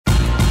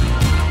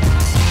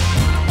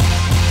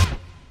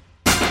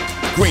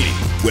Greeny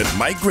with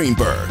Mike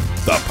Greenberg,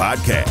 the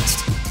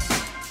podcast.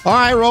 All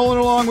right, rolling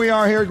along we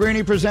are here.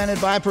 Greeny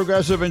presented by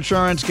Progressive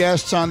Insurance.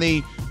 Guests on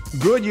the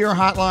Goodyear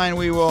Hotline.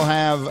 We will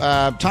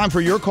have time for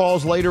your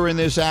calls later in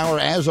this hour.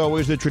 As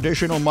always, the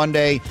traditional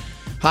Monday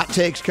hot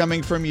takes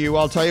coming from you.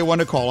 I'll tell you when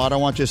to call. I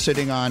don't want you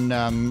sitting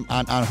on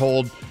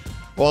hold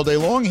all day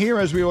long here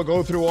as we will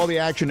go through all the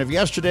action of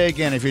yesterday.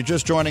 Again, if you're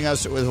just joining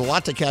us, it was a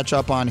lot to catch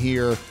up on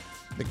here.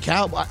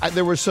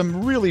 There were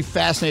some really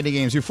fascinating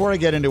games. Before I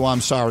get into I'm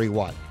sorry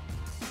what,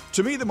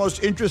 to me the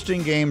most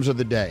interesting games of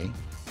the day,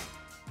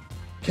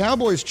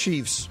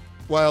 Cowboys-Chiefs,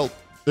 while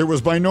there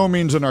was by no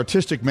means an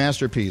artistic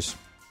masterpiece,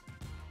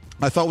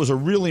 I thought was a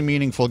really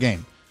meaningful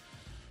game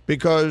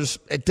because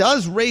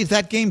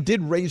that game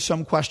did raise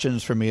some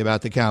questions for me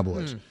about the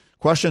Cowboys.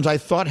 Questions I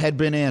thought had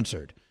been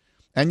answered.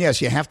 And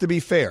yes, you have to be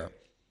fair.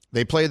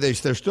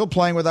 They're still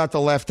playing without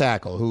the left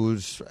tackle,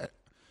 who's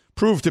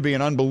proved to be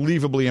an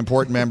unbelievably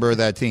important member of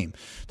that team.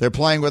 They're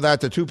playing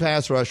without the two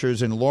pass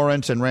rushers in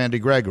Lawrence and Randy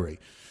Gregory.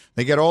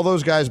 They get all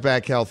those guys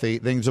back healthy,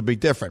 things will be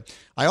different.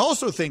 I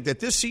also think that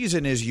this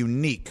season is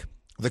unique.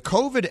 The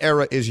COVID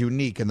era is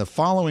unique in the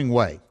following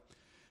way.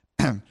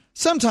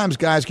 Sometimes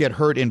guys get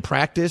hurt in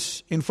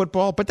practice in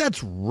football, but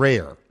that's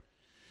rare.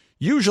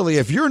 Usually,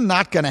 if you're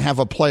not going to have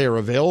a player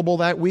available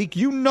that week,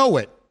 you know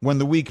it when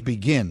the week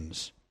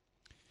begins.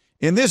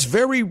 In this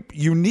very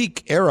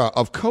unique era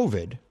of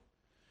COVID,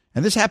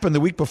 and this happened the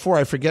week before,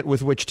 I forget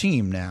with which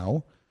team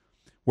now,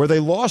 where they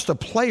lost a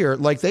player.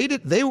 Like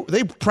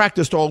they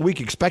practiced all week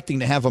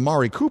expecting to have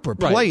Amari Cooper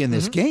play in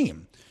this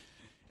game.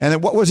 And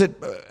then what was it,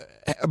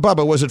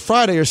 Bubba, was it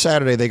Friday or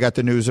Saturday they got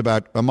the news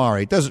about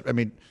Amari?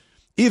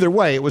 Either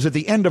way, it was at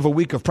the end of a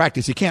week of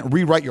practice. You can't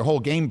rewrite your whole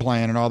game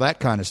plan and all that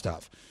kind of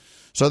stuff.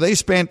 So they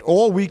spent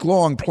all week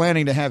long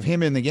planning to have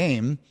him in the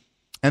game,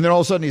 and then all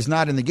of a sudden he's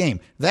not in the game.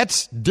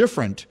 That's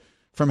different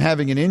from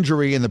having an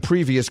injury in the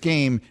previous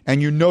game,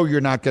 and you know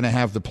you're not going to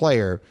have the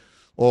player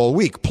all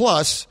week.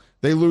 Plus,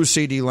 they lose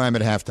C.D. Lamb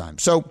at halftime.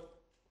 So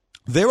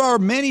there are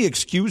many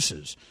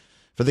excuses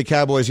for the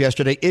Cowboys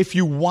yesterday if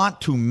you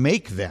want to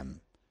make them.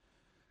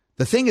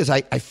 The thing is,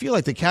 I feel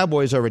like the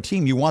Cowboys are a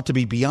team you want to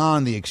be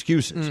beyond the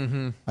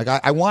excuses. Like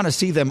I want to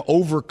see them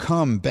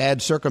overcome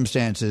bad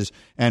circumstances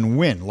and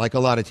win, like a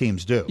lot of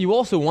teams do. You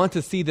also want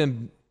to see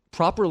them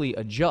properly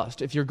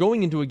adjust. If you're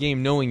going into a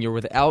game knowing you're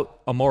without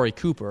Amari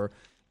Cooper,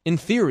 in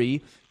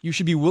theory, you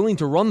should be willing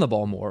to run the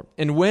ball more.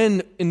 And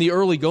when, in the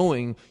early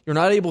going, you're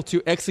not able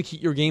to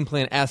execute your game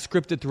plan as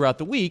scripted throughout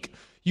the week,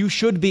 you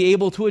should be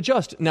able to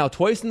adjust. Now,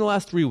 twice in the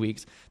last 3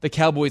 weeks, the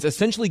Cowboys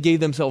essentially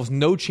gave themselves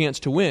no chance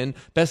to win,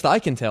 best I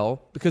can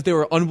tell, because they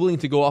were unwilling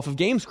to go off of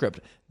game script.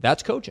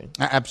 That's coaching.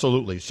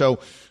 Absolutely. So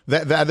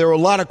there are a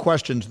lot of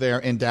questions there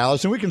in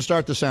Dallas, and we can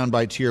start the sound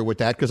bites here with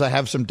that because I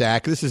have some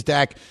Dak. This is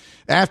Dak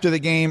after the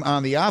game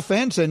on the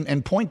offense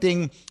and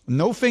pointing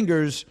no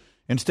fingers,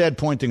 instead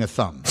pointing a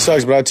thumb.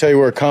 Sucks, but I tell you,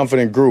 we're a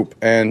confident group,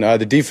 and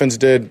the defense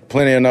did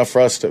plenty enough for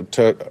us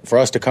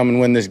to come and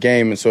win this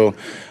game. And so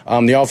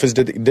the offense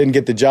didn't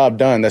get the job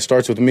done. That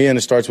starts with me, and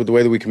it starts with the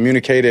way that we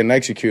communicated and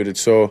executed.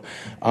 So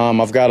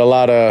I've got a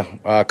lot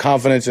of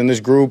confidence in this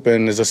group,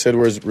 and as I said,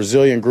 we're a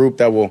resilient group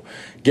that will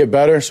get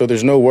better. So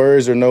there's no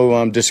worries or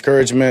no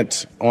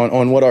discouragement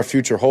on what our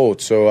future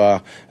holds.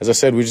 So as I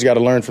said, we just got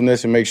to learn from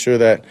this and make sure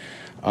that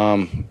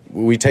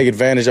we take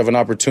advantage of an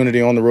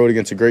opportunity on the road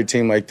against a great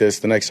team like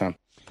this the next time.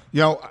 You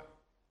know,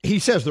 he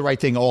says the right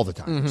thing all the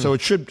time. So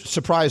it should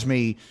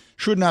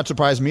not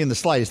surprise me in the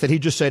slightest that he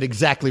just said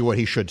exactly what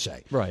he should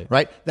say.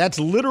 Right? That's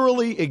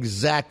literally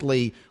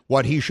exactly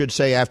what he should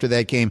say after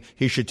that game.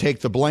 He should take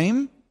the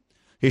blame.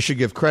 He should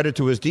give credit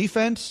to his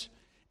defense.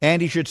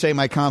 And he should say,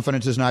 my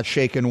confidence is not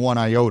shaken one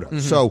iota.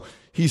 So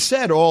he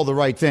said all the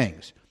right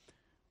things.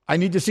 I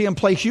need to see him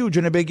play huge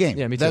in a big game.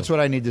 Yeah, me too. That's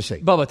what I need to see.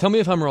 Bubba, tell me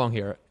if I'm wrong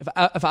here.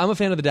 If I'm a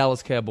fan of the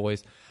Dallas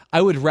Cowboys,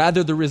 I would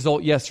rather the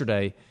result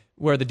yesterday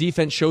where the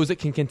defense shows it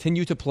can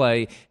continue to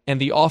play and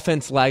the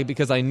offense lag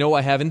because I know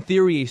I have, in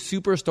theory, a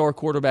superstar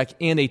quarterback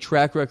and a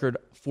track record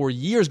for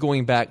years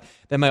going back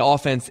that my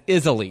offense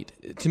is elite.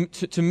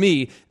 To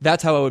me,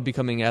 that's how I would be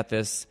coming at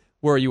this.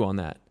 Where are you on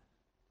that?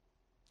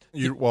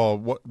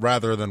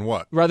 Rather than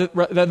what? Rather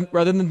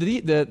than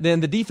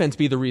the defense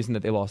be the reason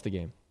that they lost the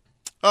game.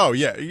 Oh,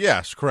 yeah.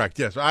 Yes, correct.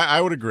 Yes, I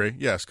would agree.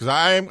 Yes, because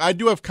I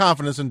do have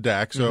confidence in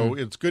Dak, so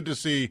it's good to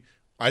see.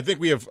 I think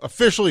we have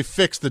officially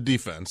fixed the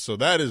defense, so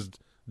that is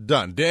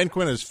done. Dan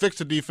Quinn has fixed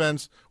the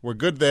defense. We're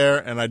good there,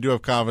 and I do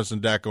have confidence in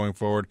Dak going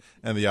forward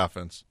and the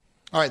offense.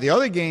 All right, the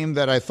other game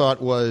that I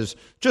thought was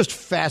just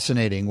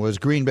fascinating was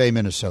Green Bay,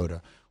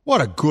 Minnesota.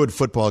 What a good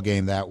football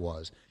game that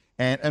was.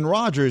 And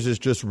Rodgers is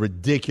just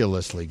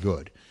ridiculously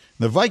good.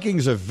 The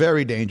Vikings are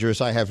very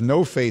dangerous. I have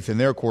no faith in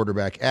their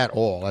quarterback at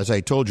all. As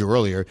I told you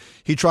earlier,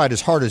 he tried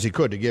as hard as he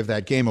could to give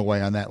that game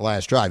away on that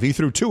last drive. He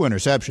threw 2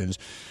 interceptions.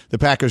 The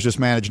Packers just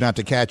managed not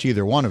to catch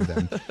either one of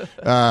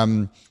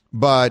them.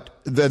 But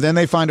then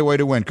they find a way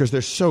to win because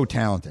they're so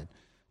talented.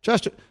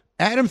 Just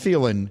Adam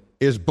Thielen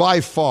is by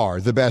far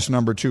the best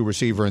number 2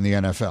 receiver in the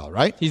NFL,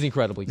 right? He's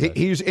incredibly good.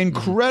 He's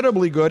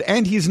incredibly good,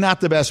 and he's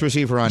not the best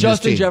receiver on his team.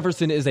 Justin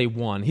Jefferson is a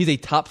 1. He's a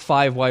top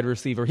 5 wide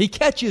receiver. He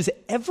catches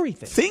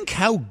everything. Think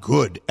how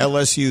good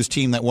LSU's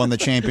team that won the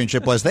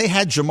championship was. They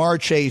had Jamar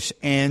Chase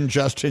and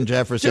Justin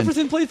Jefferson.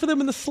 Jefferson played for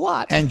them in the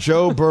slot. And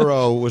Joe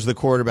Burrow was the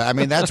quarterback. I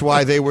mean, that's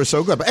why they were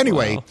so good. But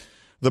anyway,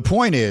 The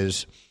point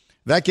is,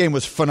 that game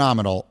was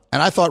phenomenal,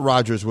 and I thought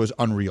Rodgers was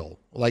unreal.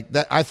 Like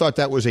that, I thought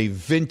that was a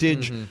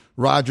vintage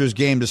Rodgers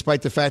game,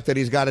 despite the fact that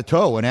he's got a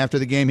toe. And after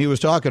the game, he was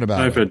talking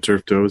about I've had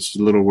turf toe. It's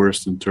a little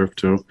worse than turf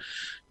toe.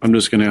 I'm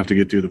just going to have to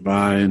get through the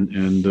bye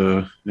and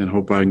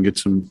hope I can get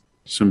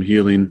some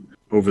healing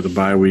over the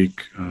bye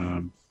week.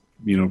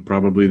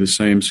 Probably the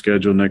same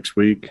schedule next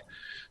week.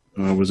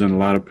 Was in a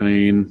lot of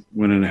pain.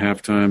 Went in at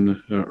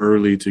halftime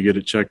early to get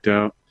it checked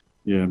out.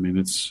 Yeah, I mean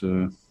it's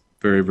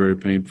very, very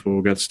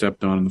painful. Got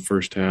stepped on in the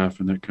first half,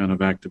 and that kind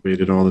of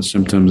activated all the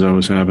symptoms I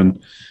was having.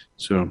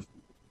 So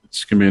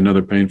it's going to be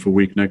another painful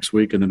week next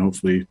week, and then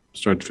hopefully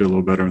start to feel a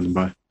little better in the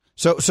bye.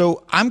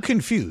 So I'm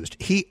confused.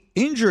 He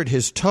injured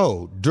his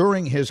toe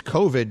during his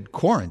COVID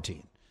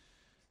quarantine.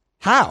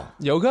 How?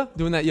 Yoga?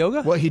 Doing that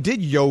yoga? Well, he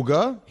did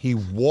yoga. He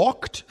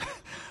walked.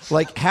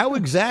 Like, how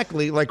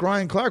exactly? Like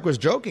Ryan Clark was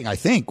joking, I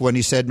think, when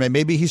he said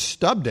maybe he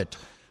stubbed it.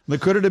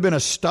 Could it have been a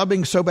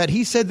stubbing so bad?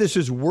 He said this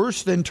is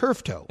worse than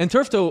turf toe. And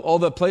turf toe, all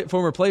the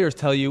former players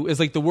tell you, is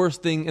like the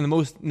worst thing and the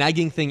most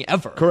nagging thing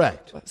ever.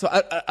 Correct. So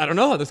I don't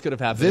know how this could have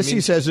happened. This, he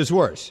says, is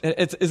worse.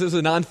 Is this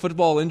a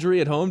non-football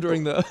injury at home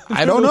during the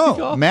I don't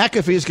know.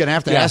 McAfee's going to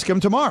have to ask him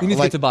tomorrow. He needs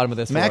to get to the bottom of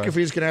this.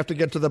 McAfee's going to have to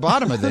get to the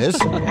bottom of this.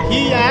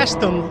 He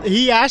asked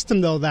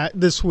him, though, that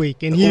this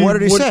week. And what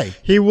did he say?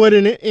 He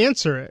wouldn't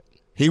answer it.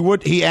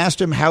 He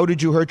asked him, how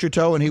did you hurt your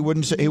toe? And he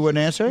wouldn't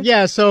answer?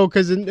 Yeah, so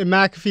because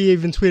McAfee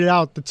even tweeted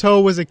out, the toe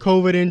was a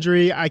COVID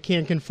injury. I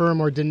can't confirm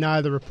or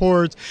deny the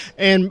reports.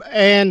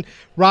 And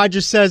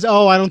Rodgers says,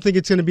 I don't think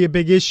it's going to be a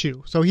big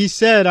issue. So he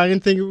said, I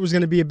didn't think it was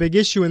going to be a big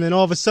issue. And then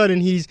all of a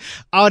sudden he's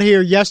out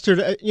here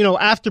yesterday,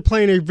 after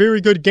playing a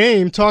very good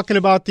game, talking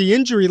about the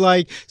injury.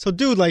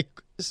 Dude,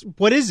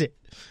 what is it?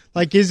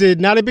 Like, is it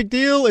not a big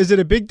deal? Is it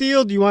a big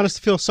deal? Do you want us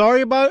to feel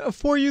sorry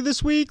for you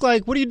this week?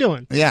 Like, what are you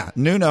doing? Yeah,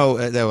 Nuno,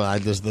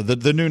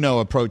 the Nuno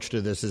approach to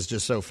this is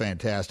just so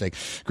fantastic.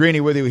 Greeny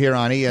with you here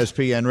on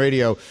ESPN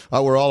Radio,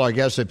 where all our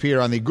guests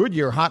appear on the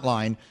Goodyear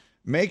Hotline,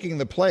 making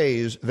the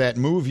plays that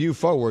move you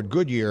forward.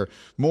 Goodyear,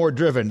 more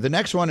driven. The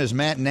next one is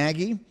Matt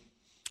Nagy.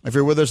 If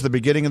you're with us at the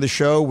beginning of the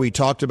show, we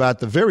talked about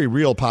the very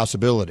real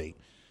possibility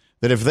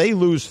that if they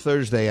lose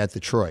Thursday at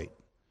Detroit,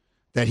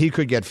 that he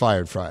could get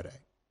fired Friday.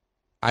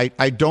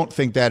 I don't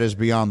think that is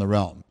beyond the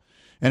realm.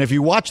 And if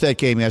you watched that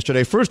game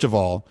yesterday, first of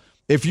all,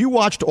 if you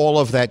watched all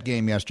of that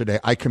game yesterday,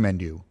 I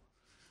commend you.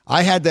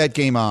 I had that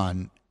game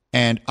on,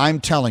 and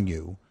I'm telling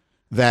you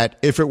that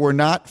if it were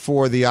not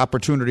for the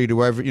opportunity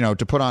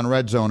to put on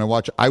Red Zone and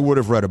watch, I would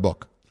have read a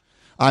book.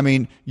 I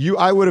mean,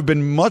 I would have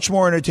been much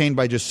more entertained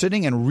by just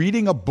sitting and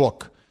reading a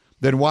book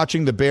than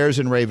watching the Bears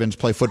and Ravens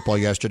play football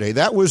yesterday.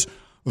 That was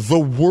the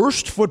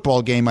worst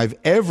football game I've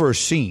ever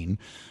seen,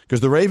 because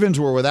the Ravens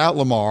were without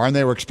Lamar, and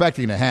they were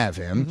expecting to have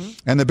him,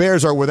 and the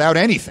Bears are without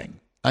anything.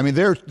 I mean,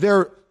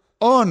 they're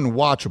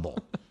unwatchable.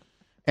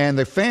 And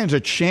the fans are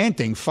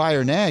chanting,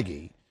 "Fire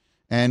Nagy."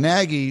 And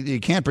Nagy, you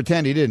can't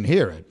pretend he didn't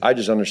hear it. I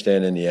just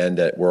understand in the end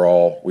that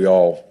we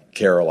all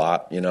care a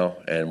lot,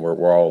 and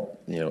we're all,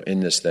 in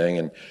this thing.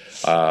 And,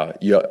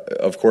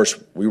 of course,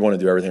 we want to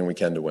do everything we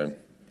can to win,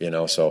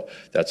 so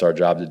that's our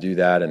job to do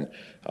that. And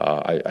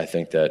I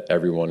think that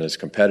everyone is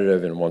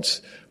competitive and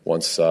wants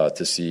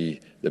to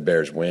see the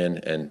Bears win,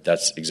 and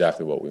that's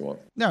exactly what we want.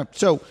 No,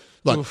 so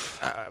look,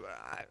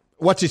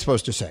 what's he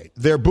supposed to say?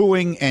 They're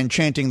booing and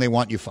chanting they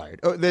want you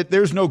fired.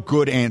 There's no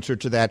good answer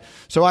to that,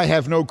 so I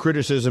have no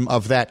criticism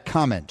of that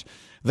comment.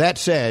 That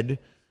said,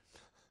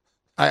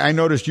 I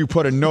noticed you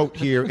put a note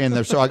here in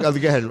there, so I'll go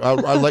ahead.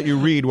 I'll let you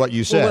read what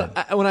you said.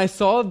 Well, when I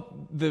saw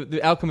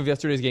the outcome of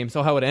yesterday's game,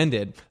 saw how it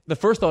ended, the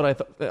first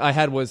thought I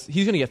had was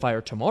he's going to get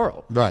fired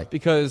tomorrow. Right.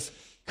 Because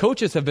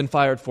coaches have been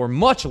fired for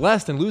much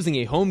less than losing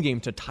a home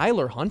game to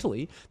Tyler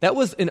Huntley. That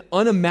was an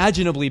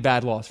unimaginably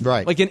bad loss.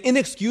 Right. Like an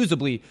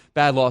inexcusably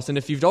bad loss. And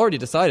if you've already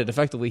decided,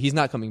 effectively, he's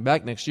not coming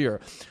back next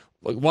year,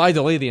 why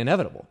delay the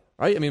inevitable?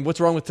 Right? I mean, what's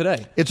wrong with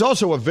today? It's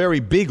also a very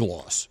big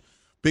loss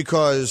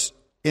because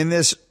in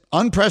this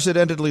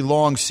unprecedentedly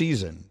long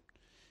season,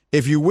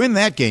 if you win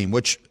that game,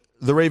 which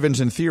the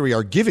Ravens in theory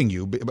are giving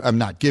you, I'm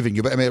not giving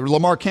you, but I mean,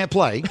 Lamar can't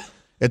play.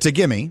 It's a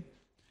gimme.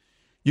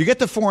 You get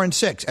to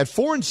 4-6. At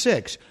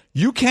 4-6,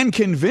 you can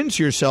convince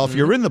yourself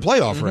you're in the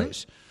playoff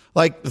race.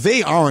 Like,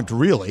 they aren't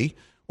really.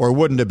 or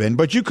wouldn't have been.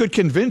 But you could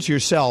convince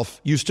yourself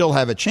you still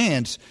have a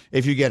chance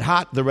if you get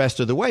hot the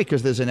rest of the way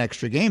because there's an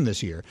extra game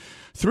this year.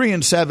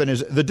 3-7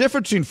 is the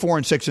difference between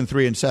 4-6 and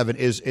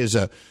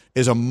 3-7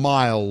 is a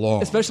mile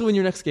long. Especially when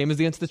your next game is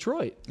against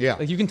Detroit. Yeah,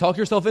 like you can talk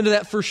yourself into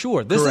that for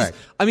sure. Correct.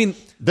 They're look,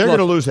 going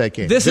to lose that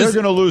game. They're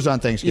going to lose on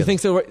Thanksgiving. You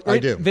think so? Right? I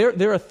do.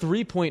 They're a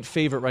 3-point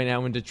favorite right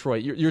now in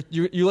Detroit.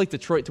 You like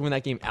Detroit to win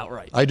that game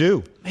outright. I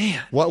do.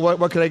 Man,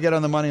 what could I get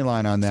on the money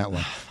line on that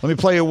one? Let me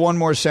play you one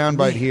more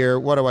soundbite here.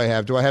 What do I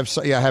have? I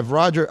have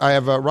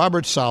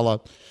Robert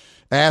Saleh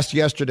asked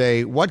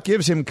yesterday what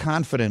gives him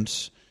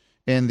confidence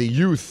in the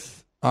youth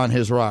on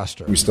his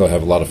roster. We still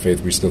have a lot of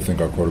faith. We still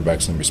think our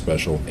quarterback's going to be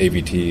special.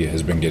 AVT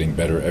has been getting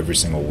better every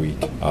single week.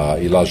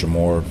 Elijah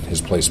Moore, his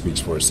play speaks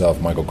for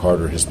itself. Michael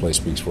Carter, his play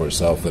speaks for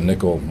itself. The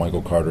nickel,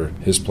 Michael Carter,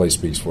 his play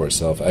speaks for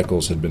itself.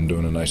 Eccles had been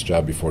doing a nice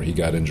job before he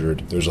got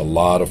injured. There's a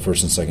lot of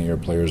first and second year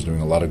players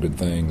doing a lot of good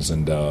things.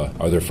 And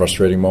are there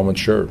frustrating moments?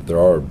 Sure, there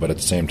are. But at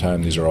the same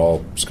time, these are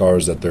all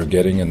scars that they're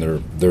getting and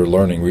they're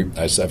learning.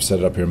 I've said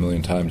it up here a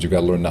million times. You've got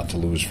to learn not to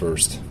lose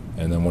first.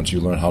 And then once you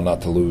learn how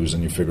not to lose,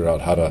 and you figure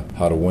out how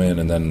to win,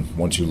 and then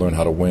once you learn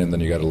how to win, then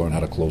you got to learn how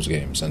to close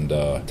games. And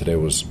today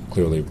was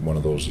clearly one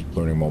of those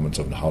learning moments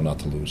of how not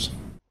to lose.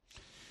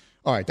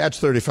 All right, that's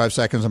 35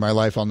 seconds of my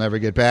life I'll never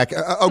get back.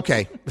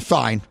 Okay,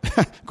 fine.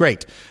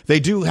 Great.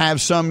 They do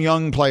have some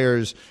young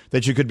players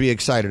that you could be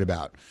excited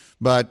about.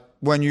 But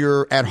when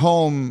you're at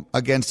home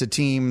against a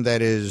team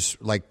that is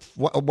like,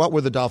 what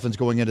were the Dolphins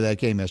going into that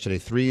game yesterday?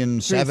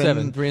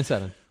 3-7?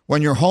 3-7.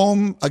 When you're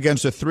home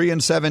against a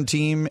 3-7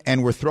 team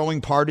and we're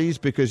throwing parties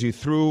because you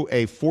threw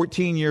a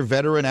 14-year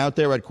veteran out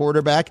there at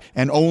quarterback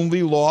and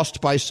only lost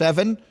by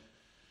 7,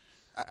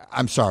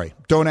 I'm sorry.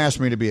 Don't ask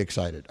me to be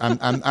excited.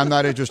 I'm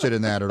not interested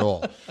in that at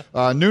all.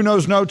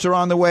 Nuno's notes are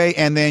on the way,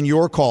 and then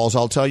your calls.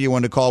 I'll tell you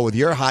when to call with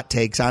your hot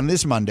takes on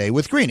this Monday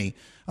with Greeny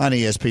on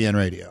ESPN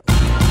Radio.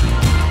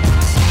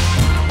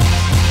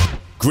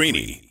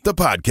 Greeny, the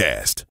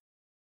podcast.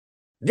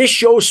 This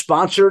show is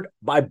sponsored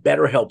by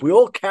BetterHelp. We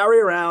all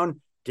carry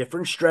around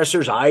different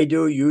stressors. I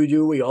do, you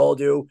do, we all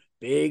do,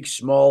 big,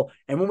 small.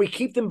 And when we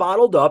keep them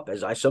bottled up,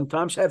 as I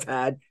sometimes have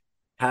had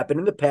happen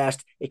in the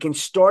past, it can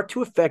start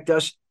to affect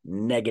us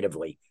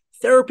negatively.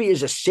 Therapy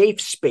is a safe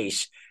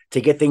space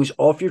to get things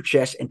off your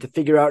chest and to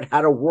figure out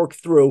how to work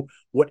through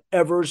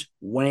whatever's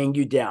weighing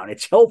you down.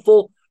 It's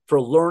helpful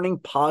for learning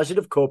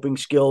positive coping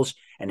skills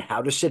and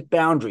how to set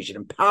boundaries. It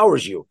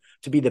empowers you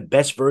to be the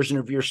best version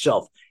of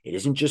yourself. It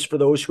isn't just for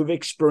those who have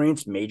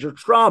experienced major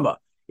trauma.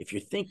 If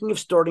you're thinking of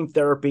starting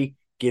therapy,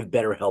 give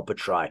BetterHelp a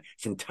try.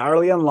 It's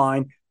entirely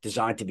online,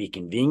 designed to be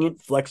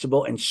convenient,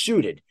 flexible, and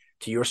suited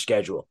to your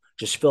schedule.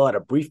 Just fill out a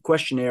brief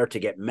questionnaire to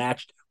get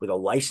matched with a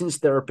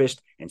licensed therapist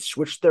and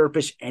switch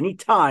therapists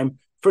anytime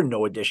for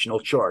no additional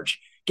charge.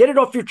 Get it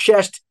off your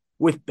chest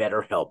with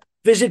BetterHelp.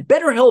 Visit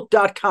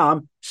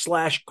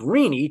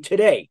BetterHelp.com/Greeny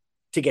today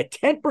to get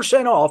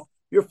 10% off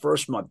your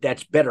first month.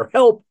 That's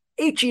BetterHelp,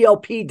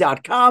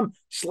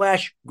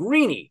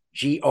 HELP.com/Greeny,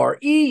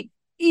 GREENY.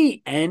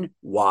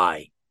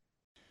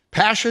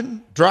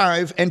 Passion,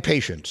 drive, and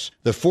patience.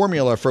 The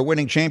formula for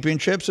winning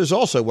championships is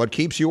also what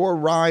keeps your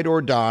ride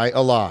or die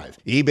alive.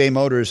 eBay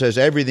Motors has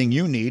everything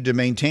you need to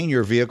maintain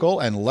your vehicle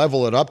and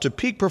level it up to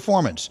peak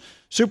performance.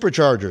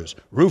 Superchargers,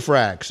 roof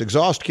racks,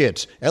 exhaust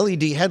kits,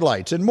 LED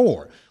headlights, and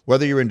more.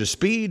 Whether you're into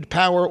speed,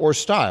 power, or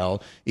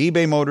style,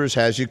 eBay Motors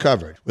has you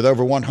covered. With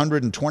over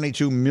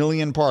 122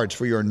 million parts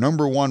for your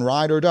number one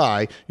ride or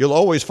die, you'll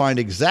always find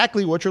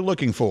exactly what you're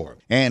looking for.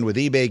 And with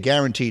eBay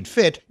Guaranteed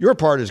Fit, your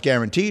part is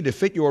guaranteed to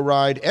fit your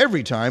ride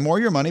every time or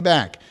your money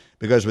back.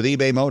 Because with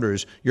eBay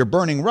Motors, you're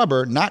burning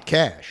rubber, not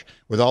cash.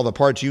 With all the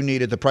parts you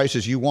need at the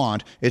prices you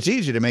want, it's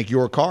easy to make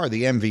your car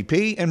the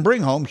MVP and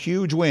bring home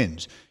huge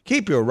wins.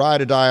 Keep your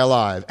ride or die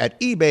alive at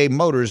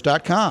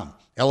ebaymotors.com.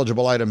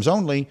 Eligible items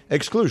only.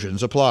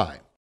 Exclusions apply.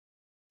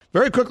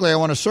 Very quickly, I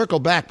want to circle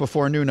back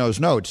before Nuno's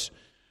notes.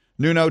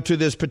 Nuno, to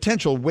this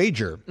potential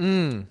wager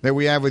that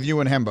we have with you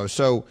and Hembo.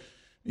 So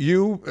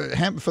you,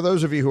 for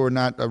those of you who are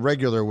not a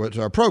regular with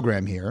our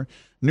program here,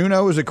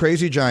 Nuno is a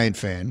crazy Giant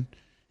fan.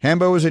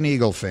 Hembo is an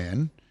Eagle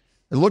fan.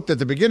 It looked at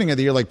the beginning of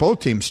the year like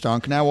both teams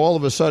stunk. Now all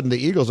of a sudden the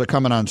Eagles are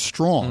coming on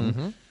strong.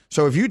 Mm-hmm.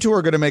 So if you two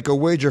are going to make a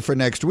wager for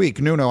next week,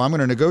 Nuno, I'm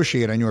going to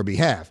negotiate on your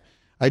behalf.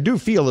 I do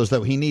feel as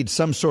though he needs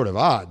some sort of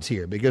odds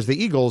here because the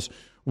Eagles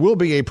will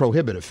be a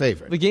prohibitive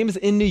favorite. The game is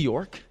in New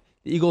York.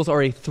 The Eagles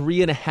are a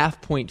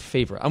 3.5-point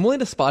favorite. I'm willing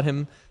to spot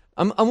him.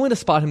 I'm willing to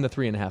spot him the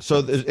 3.5. So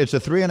it's a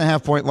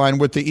 3.5-point line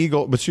with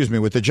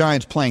the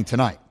Giants playing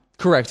tonight.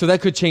 Correct. So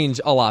that could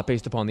change a lot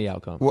based upon the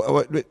outcome.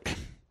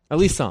 At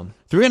least some.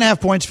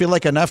 3.5 points feel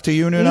like enough to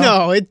you, Nuno?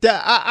 No,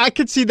 I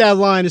could see that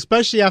line,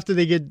 especially after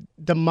they get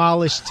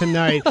demolished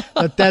tonight,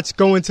 that's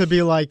going to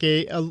be like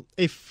a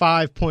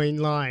 5-point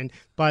line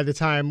by the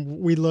time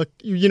we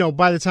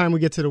by the time we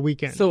get to the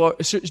weekend. So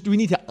do we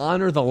need to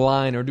honor the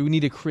line or do we need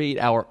to create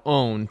our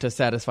own to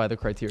satisfy the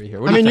criteria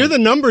here? You're the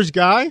numbers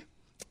guy,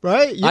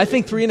 right? I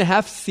think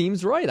 3.5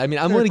 seems right. I'm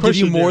going to give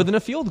you more than a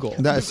field goal.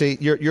 See,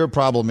 your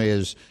problem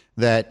is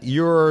that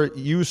your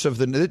use of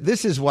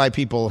this is why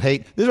people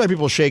shake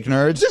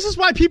nerds. This is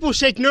why people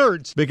shake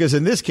nerds. Because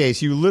in this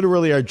case, you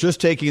literally are just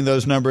taking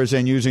those numbers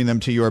and using them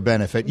to your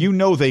benefit. You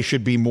know they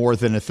should be more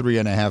than a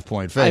 3.5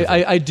 point favorite.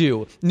 I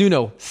do.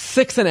 Nuno,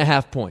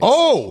 6.5 points.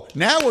 Oh,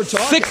 now we're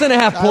talking.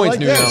 6.5 points,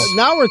 Nuno.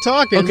 Now we're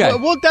talking. Okay.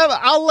 Well,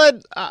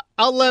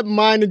 I'll let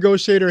my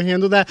negotiator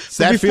handle that.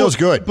 That feels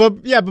good.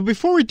 But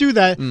before we do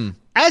that,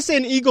 as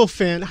an Eagle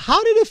fan,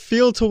 how did it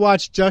feel to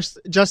watch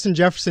Justin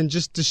Jefferson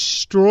just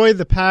destroy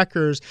the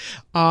Packers?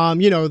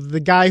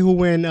 The guy who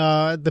went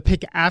the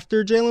pick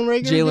after Jalen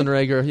Reagor? Jalen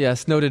Reagor,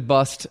 yes, noted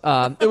bust.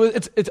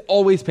 It's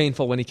always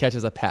painful when he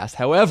catches a pass.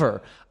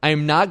 However, I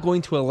am not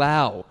going to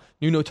allow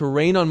Nuno to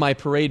rain on my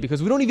parade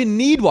because we don't even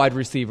need wide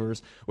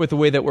receivers with the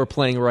way that we're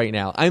playing right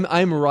now.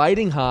 I'm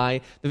riding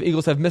high. The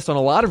Eagles have missed on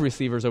a lot of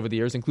receivers over the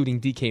years, including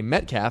DK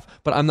Metcalf,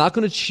 but I'm not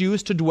going to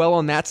choose to dwell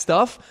on that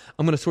stuff.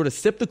 I'm going to sort of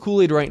sip the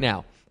Kool-Aid right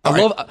now. You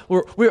know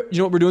what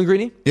we're doing,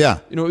 Greeny?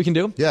 Yeah. You know what we can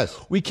do? Yes.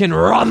 We can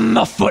run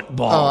the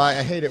football. Oh,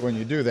 I hate it when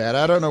you do that.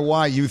 I don't know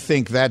why you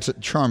think that's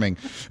charming.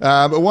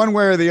 But one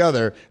way or the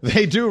other,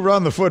 they do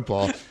run the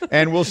football,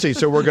 and we'll see.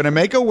 So we're going to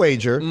make a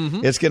wager.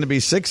 Mm-hmm. It's going to be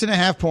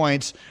 6.5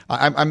 points.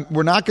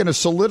 We're not going to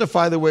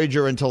solidify the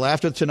wager until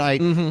after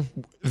tonight.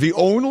 Mm-hmm. The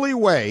only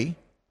way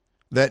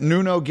that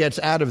Nuno gets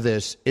out of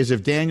this is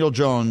if Daniel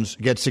Jones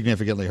gets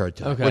significantly hurt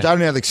tonight, which I don't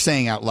have like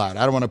saying out loud.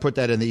 I don't want to put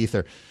that in the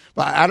ether.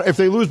 But if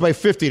they lose by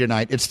 50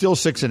 tonight, it's still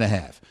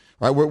 6.5.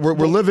 Right? We're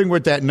living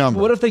with that number.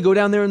 What if they go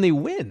down there and they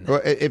win?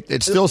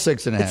 It's still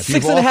 6.5. It's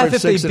You've 6.5 offered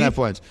if they 6.5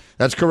 points.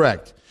 That's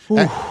correct.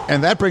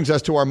 And that brings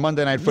us to our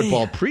Monday Night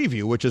Football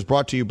preview, which is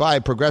brought to you by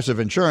Progressive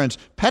Insurance.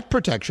 Pet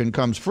protection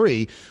comes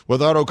free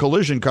with auto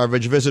collision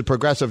coverage. Visit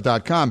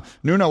Progressive.com.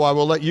 Nuno, I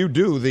will let you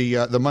do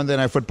the Monday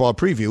Night Football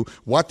preview.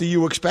 What do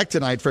you expect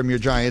tonight from your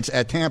Giants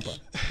at Tampa?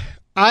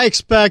 I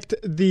expect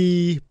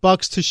the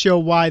Bucs to show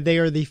why they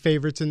are the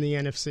favorites in the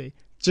NFC.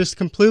 Just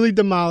completely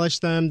demolish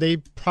them.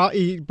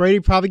 Brady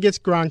probably gets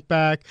Gronk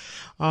back.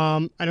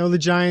 I know the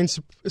Giants,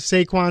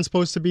 Saquon's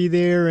supposed to be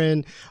there,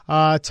 and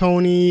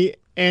Tony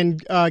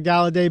and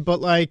Galladay,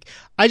 but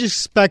I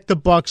just expect the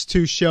Bucs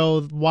to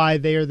show why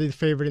they are the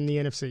favorite in the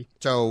NFC.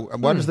 So,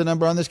 what is the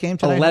number on this game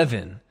tonight?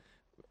 11.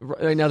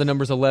 Right now, the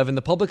number's 11.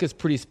 The public is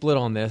pretty split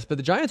on this, but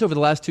the Giants over the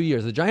last 2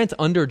 years, the Giants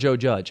under Joe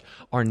Judge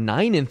are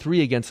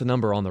 9-3 against the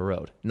number on the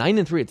road.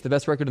 9-3. It's the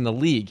best record in the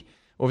league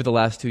over the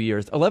last 2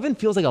 years. 11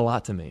 feels like a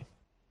lot to me.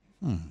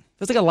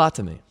 Feels like a lot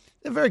to me.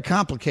 It's a very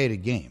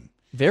complicated game.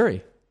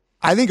 Very.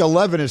 I think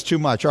 11 is too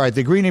much. All right,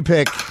 the Greeny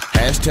pick.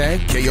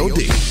 #KOD.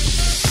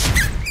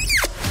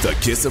 The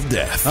kiss of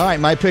death. All right,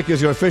 my pick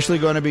is officially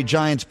going to be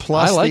Giants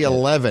plus the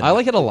 11. I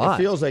like it a lot.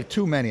 It feels like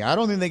too many. I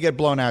don't think they get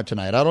blown out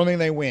tonight. I don't think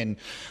they win,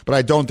 but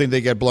I don't think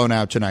they get blown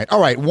out tonight. All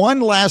right,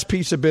 one last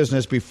piece of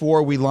business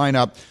before we line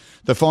up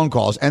the phone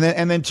calls. And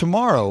then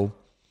tomorrow,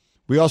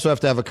 we also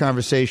have to have a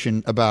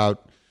conversation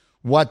about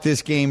what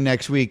this game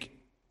next week.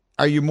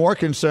 Are you more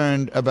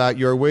concerned about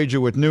your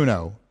wager with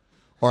Nuno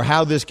or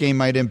how this game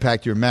might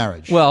impact your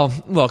marriage? Well,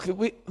 look,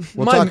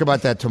 we'll talk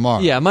about that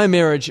tomorrow. Yeah, my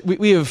marriage,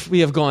 we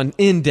have gone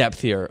in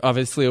depth here,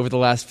 obviously, over the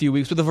last few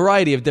weeks with a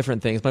variety of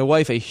different things. My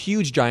wife, a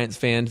huge Giants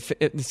fan,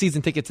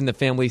 season tickets in the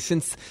family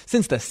since the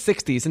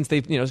 60s, since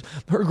they've,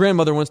 her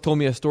grandmother once told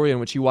me a story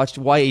in which she watched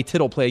Y.A.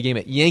 Tittle play a game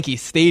at Yankee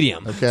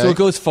Stadium. Okay. So it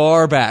goes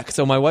far back.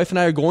 So my wife and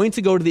I are going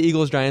to go to the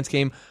Eagles-Giants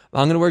game.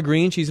 I'm going to wear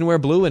green, she's going to wear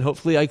blue, and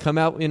hopefully I come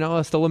out,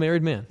 still a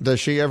married man. Does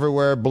she ever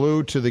wear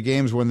blue to the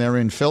games when they're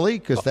in Philly?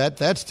 Because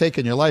that's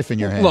taking your life in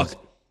your hands.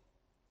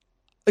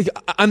 Look,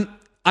 I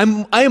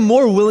am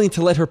more willing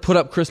to let her put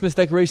up Christmas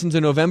decorations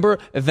in November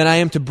than I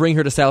am to bring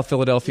her to South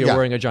Philadelphia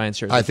wearing a Giants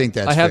jersey. I think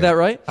that's I have fair. that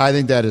right? I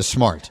think that is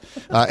smart.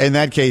 In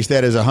that case,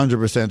 that is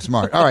 100%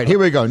 smart. All right, here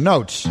we go.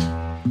 Notes.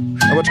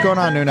 What's going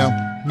on, Nuno?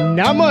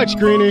 Not much,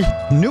 Greeny.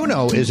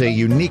 Nuno is a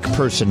unique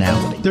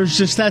personality. There's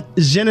just that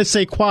je ne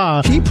sais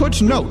quoi. He puts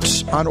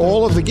notes on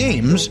all of the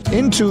games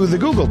into the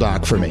Google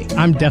Doc for me.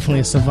 I'm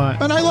definitely a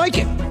savant. And I like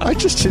it. I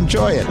just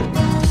enjoy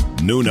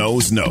it.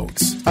 Nuno's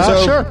notes.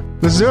 Sure.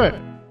 Let's do it.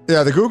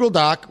 Yeah, the Google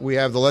Doc. We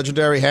have the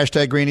legendary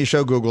 #Greeny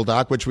Show Google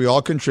Doc, which we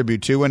all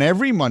contribute to. And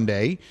every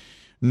Monday,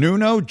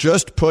 Nuno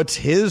just puts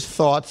his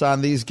thoughts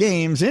on these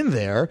games in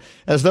there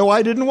as though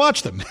I didn't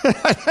watch them.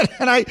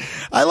 And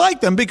I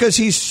like them because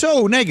he's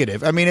so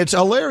negative. I mean, it's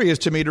hilarious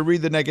to me to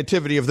read the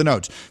negativity of the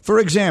notes. For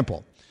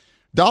example,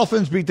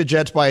 Dolphins beat the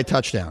Jets by a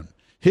touchdown.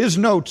 His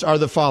notes are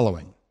the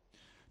following.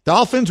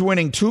 Dolphins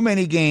winning too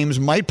many games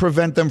might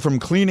prevent them from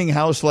cleaning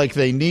house like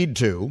they need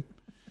to.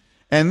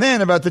 And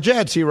then about the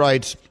Jets, he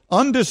writes,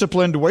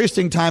 undisciplined,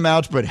 wasting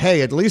timeouts, but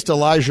hey, at least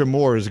Elijah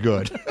Moore is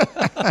good.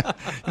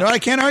 I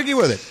can't argue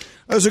with it.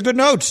 Those are good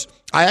notes.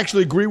 I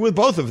actually agree with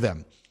both of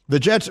them. The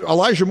Jets,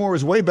 Elijah Moore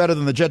is way better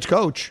than the Jets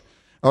coach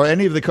or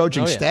any of the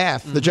coaching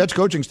staff. Mm-hmm. The Jets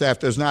coaching staff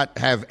does not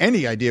have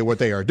any idea what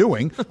they are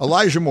doing.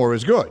 Elijah Moore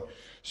is good.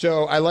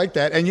 So I like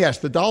that. And yes,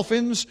 the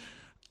Dolphins,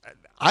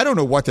 I don't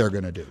know what they're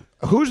going to do.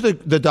 Who's the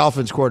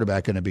Dolphins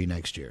quarterback going to be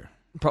next year?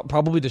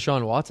 Probably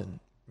Deshaun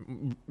Watson.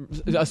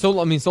 So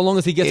long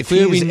as he gets If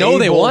clear, we he's know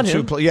they able want to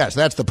him. play, yes,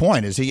 that's the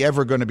point. Is he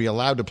ever going to be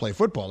allowed to play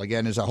football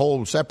again? Is a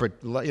whole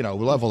separate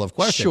level of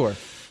question. Sure.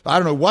 I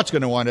don't know what's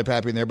going to wind up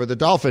happening there, but the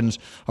Dolphins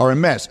are a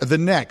mess. The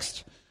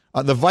next,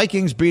 the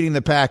Vikings beating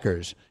the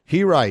Packers.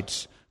 He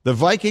writes, the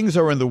Vikings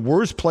are in the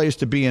worst place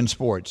to be in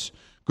sports.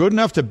 Good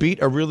enough to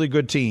beat a really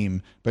good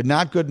team, but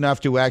not good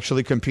enough to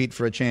actually compete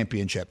for a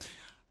championship.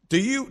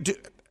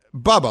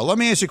 Bubba, let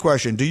me ask you a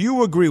question. Do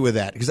you agree with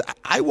that? Because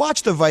I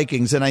watch the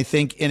Vikings, and I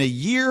think in a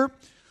year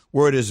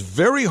where it is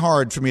very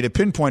hard for me to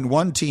pinpoint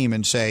one team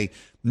and say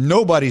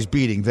nobody's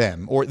beating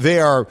them, or they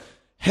are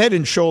head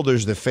and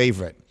shoulders the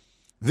favorite,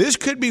 this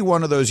could be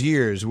one of those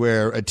years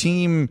where a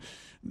team,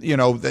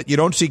 that you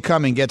don't see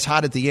coming gets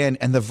hot at the end,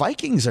 and the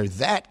Vikings are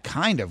that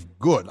kind of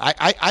good.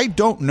 I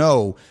don't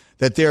know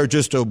that they're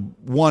just a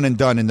one and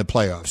done in the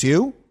playoffs.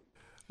 You?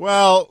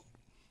 Well,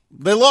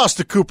 they lost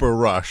to Cooper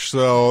Rush,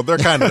 so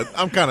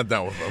I'm kind of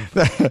done with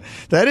them.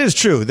 That is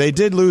true. They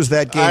did lose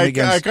that game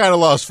against. I kind of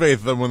lost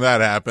faith in them when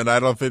that happened. I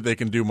don't think they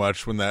can do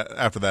much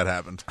after that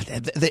happened.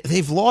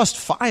 They've lost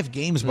 5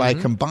 games by a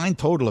combined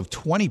total of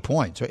 20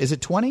 points. Is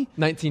it 20?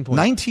 19 points.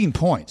 19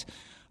 points.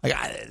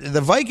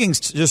 The Vikings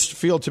just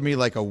feel to me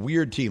like a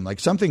weird team, like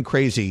something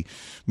crazy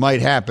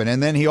might happen.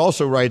 And then he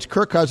also writes,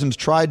 Kirk Cousins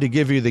tried to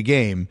give you the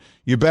game.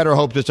 You better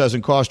hope this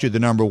doesn't cost you the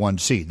number 1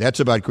 seed. That's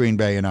about Green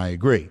Bay, and I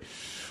agree.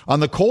 On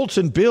the Colts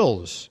and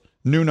Bills,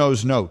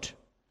 Nuno's note,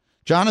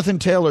 Jonathan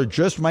Taylor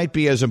just might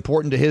be as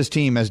important to his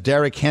team as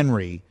Derrick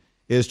Henry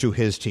is to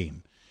his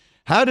team.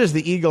 How does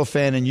the Eagle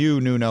fan and you,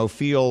 Nuno,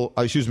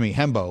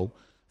 Hembo,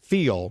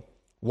 feel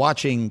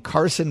watching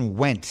Carson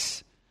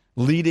Wentz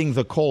leading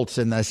the Colts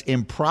in this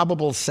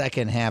improbable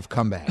second half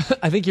comeback?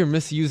 I think you're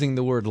misusing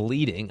the word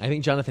leading. I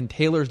think Jonathan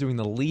Taylor's doing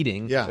the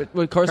leading. Yeah.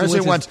 But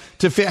Carson Wentz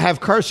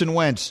have Carson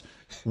Wentz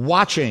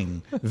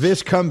watching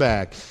this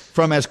comeback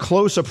from as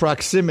close a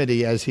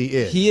proximity as he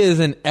is. He is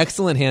an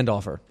excellent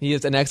handoffer.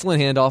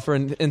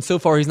 And so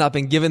far he's not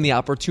been given the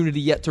opportunity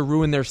yet to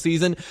ruin their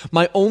season.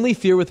 My only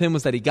fear with him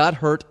was that he got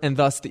hurt, and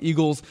thus the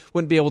Eagles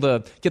wouldn't be able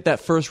to get that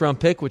first-round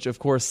pick, which, of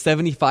course,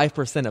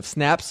 75% of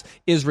snaps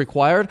is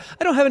required.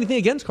 I don't have anything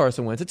against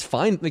Carson Wentz. It's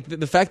fine. Like,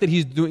 the fact that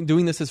he's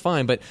doing this is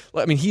fine, but,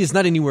 he is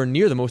not anywhere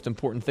near the most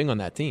important thing on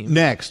that team.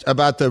 Next,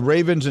 about the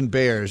Ravens and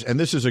Bears, and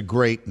this is a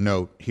great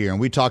note here, and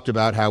we talked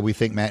about how we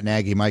think Matt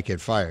Nagy might get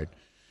fired.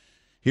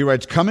 He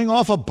writes, coming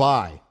off a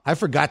bye. I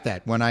forgot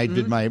that when I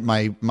did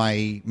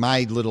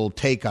my little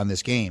take on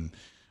this game.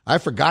 I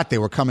forgot they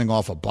were coming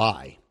off a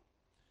bye.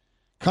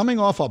 Coming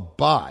off a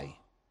bye,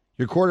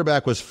 your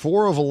quarterback was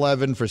 4 of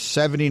 11 for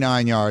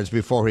 79 yards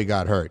before he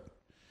got hurt.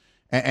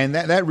 And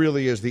that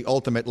really is the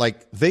ultimate.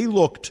 They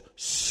looked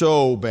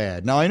so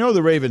bad. Now, I know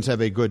the Ravens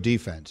have a good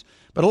defense,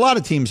 but a lot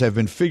of teams have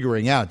been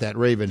figuring out that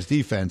Ravens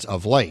defense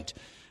of late.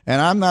 And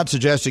I'm not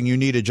suggesting you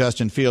need a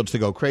Justin Fields to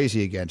go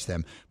crazy against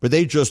them, but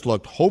they just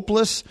looked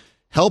hopeless,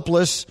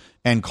 helpless,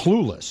 and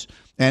clueless.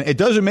 And it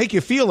doesn't make you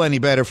feel any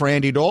better for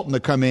Andy Dalton to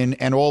come in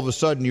and all of a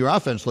sudden your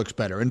offense looks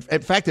better. In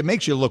fact, it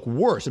makes you look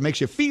worse. It makes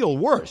you feel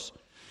worse.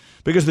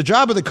 Because the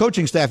job of the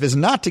coaching staff is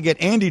not to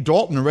get Andy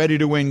Dalton ready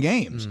to win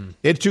games.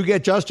 It's to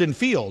get Justin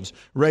Fields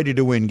ready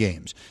to win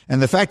games.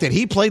 And the fact that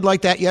he played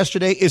like that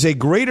yesterday is a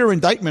greater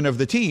indictment of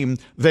the team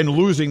than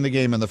losing the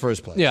game in the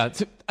first place. Yeah,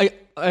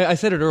 I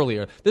said it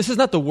earlier. This is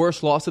not the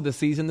worst loss of the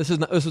season. This is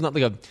not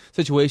like a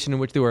situation in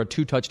which they were a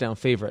 2-touchdown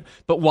favorite.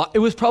 But it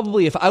was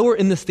probably, if I were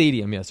in the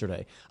stadium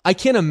yesterday, I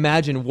can't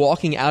imagine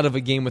walking out of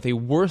a game with a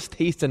worse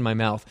taste in my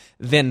mouth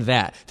than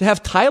that. To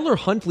have Tyler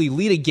Huntley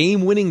lead a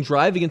game-winning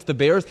drive against the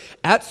Bears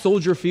at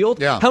Soldier Field.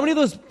 Yeah. How many of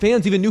those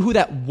fans even knew who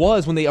that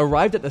was when they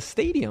arrived at the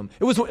stadium?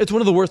 It's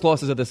one of the worst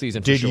losses of the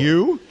season. Did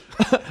you?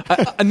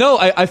 No,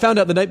 I found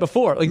out the night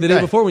before, the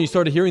day before when you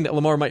started hearing that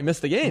Lamar might miss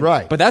the game.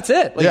 Right. But that's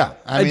it. Yeah.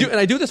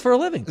 I do this for a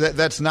living.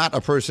 That's not a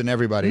person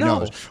everybody No.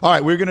 knows. All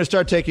right, we're going to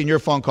start taking your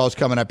phone calls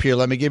coming up here.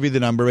 Let me give you the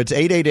number. It's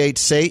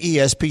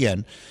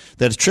 888-SAY-ESPN.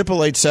 That's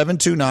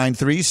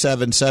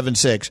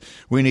 888-729-3776.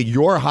 We need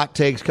your hot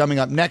takes coming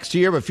up next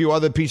year. A few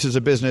other pieces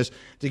of business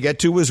to get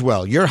to as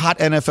well. Your hot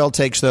NFL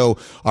takes, though,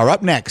 are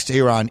up next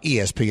here on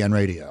ESPN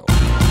Radio.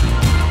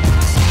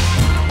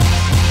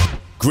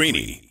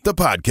 Greeny, the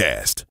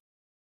podcast.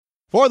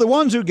 For the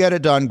ones who get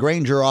it done,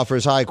 Grainger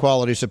offers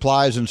high-quality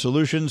supplies and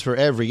solutions for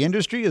every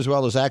industry, as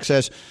well as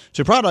access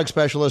to product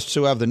specialists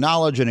who have the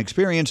knowledge and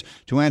experience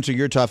to answer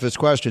your toughest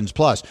questions.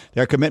 Plus,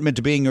 their commitment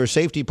to being your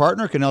safety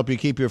partner can help you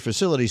keep your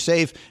facility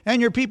safe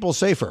and your people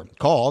safer.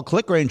 Call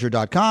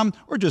clickgrainger.com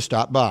or just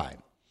stop by.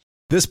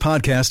 This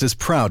podcast is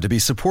proud to be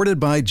supported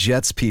by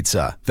Jets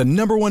Pizza, the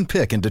 #1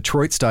 pick in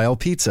Detroit-style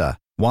pizza.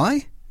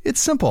 Why?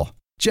 It's simple.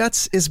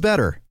 Jets is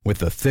better. With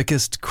the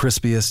thickest,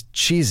 crispiest,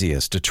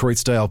 cheesiest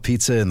Detroit-style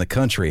pizza in the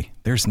country,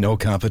 there's no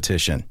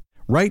competition.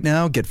 Right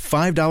now, get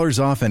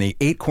 $5 off any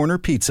 8-corner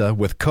pizza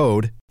with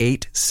code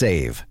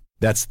 8SAVE.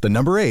 That's the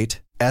number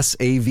 8,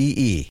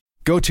 S-A-V-E.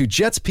 Go to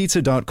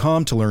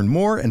jetspizza.com to learn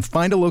more and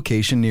find a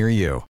location near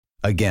you.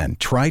 Again,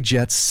 try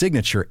Jet's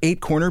signature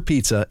 8-corner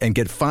pizza and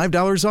get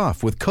 $5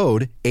 off with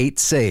code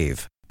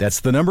 8SAVE.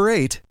 That's the number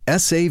 8,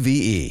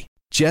 S-A-V-E.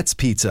 Jet's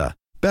Pizza.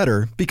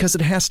 Better because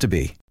it has to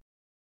be.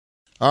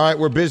 All right,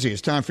 we're busy.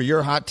 It's time for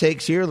your hot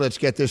takes here. Let's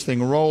get this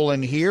thing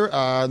rolling here.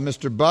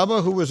 Mr.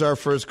 Bubba, who was our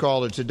first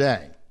caller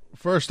today?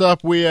 First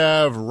up, we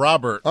have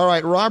Robert. All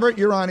right, Robert,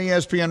 you're on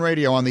ESPN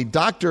Radio on the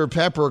Dr.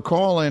 Pepper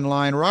call-in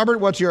line. Robert,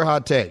 what's your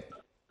hot take?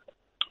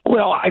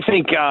 Well, I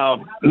think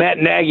Matt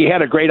Nagy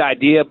had a great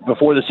idea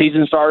before the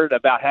season started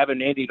about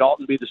having Andy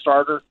Dalton be the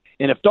starter.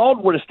 And if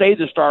Dalton would have stayed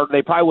the starter,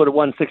 they probably would have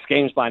won 6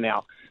 games by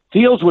now.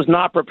 Fields was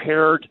not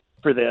prepared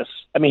for this.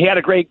 I mean, he had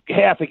a great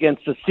half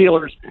against the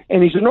Steelers,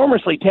 and he's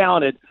enormously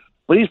talented,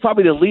 but he's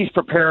probably the least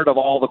prepared of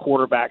all the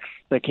quarterbacks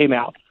that came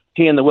out,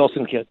 he and the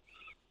Wilson kid.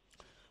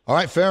 All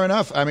right, fair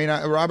enough. I mean,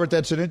 Robert,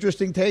 that's an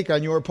interesting take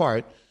on your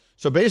part.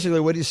 So basically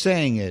what he's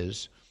saying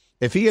is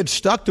if he had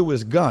stuck to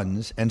his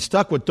guns and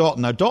stuck with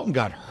Dalton, now Dalton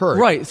got hurt.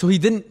 Right, so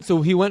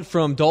he went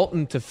from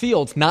Dalton to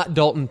Fields, not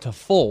Dalton to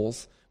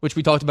Foles, which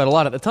we talked about a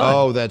lot at the time.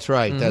 Oh, that's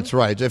right. Mm-hmm. That's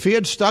right. If he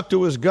had stuck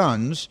to his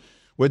guns,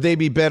 would they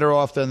be better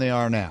off than they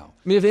are now?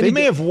 I mean, if they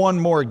may have won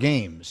more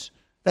games.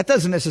 That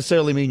doesn't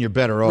necessarily mean you're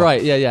better off.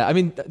 Right, yeah. I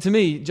mean, to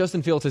me,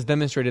 Justin Fields has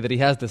demonstrated that he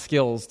has the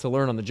skills to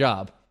learn on the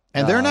job.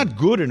 And they're not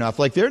good enough.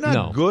 Like, they're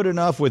not good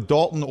enough with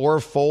Dalton or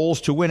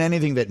Foles to win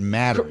anything that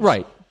matters.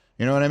 Right.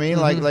 You know what I mean?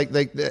 Mm-hmm.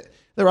 Like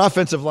their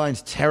offensive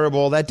line's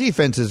terrible. That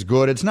defense is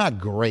good. It's not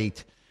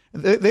great.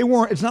 They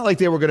weren't. It's not like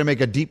they were going to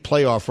make a deep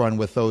playoff run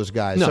with those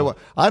guys. No. So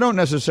I don't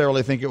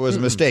necessarily think it was a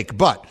mistake.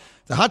 But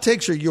the hot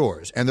takes are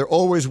yours, and they're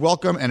always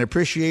welcome and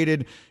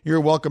appreciated.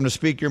 You're welcome to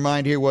speak your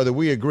mind here, whether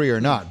we agree or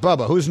not.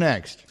 Bubba, who's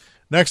next?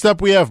 Next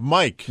up, we have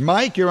Mike.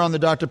 Mike, you're on the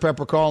Dr.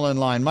 Pepper call-in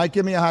line. Mike,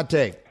 give me a hot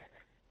take.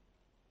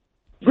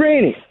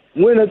 Greeny,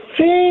 when a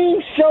team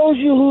shows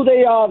you who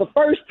they are the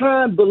first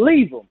time,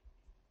 believe them.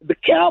 The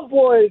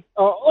Cowboys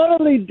are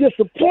utterly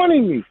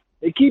disappointing me.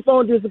 They keep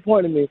on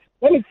disappointing me.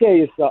 Let me tell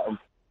you something.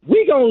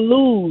 We're gonna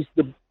lose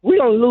the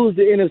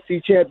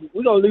NFC championship.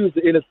 We're gonna lose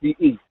the NFC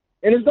East,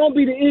 and it's gonna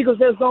be the Eagles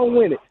that's gonna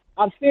win it.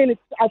 I've seen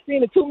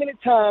it too many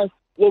times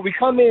where we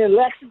come in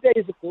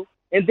lackadaisical,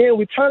 and then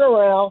we turn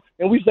around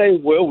and we say,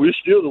 well, we're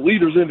still the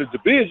leaders in the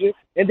division.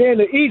 And then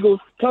the Eagles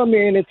come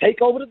in and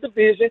take over the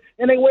division,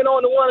 and they went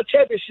on to win a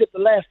championship the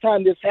last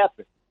time this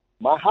happened.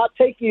 My hot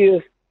take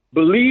is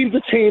believe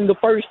the team the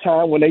first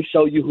time when they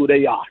show you who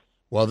they are.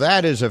 Well,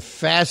 that is a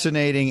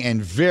fascinating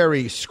and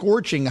very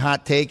scorching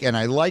hot take, and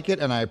I like it,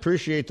 and I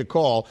appreciate the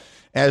call,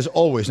 as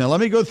always. Now, let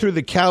me go through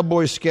the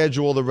Cowboys'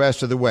 schedule the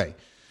rest of the way.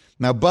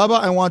 Now, Bubba,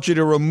 I want you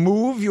to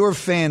remove your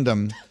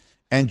fandom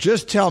and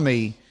just tell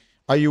me,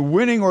 are you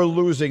winning or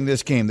losing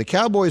this game? The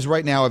Cowboys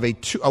right now have a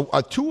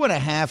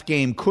 2.5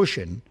 game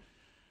cushion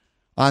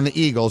on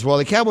the Eagles. Well,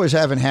 the Cowboys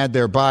haven't had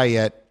their bye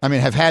yet. I mean,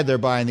 have had their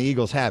bye, and the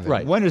Eagles haven't.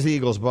 Right. When is the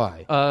Eagles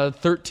bye?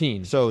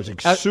 13. So it's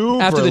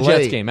super after the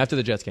late. After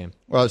the Jets game.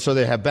 Well, so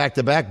they have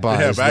back-to-back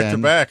byes. Yeah,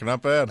 back-to-back.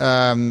 Not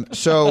bad.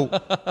 So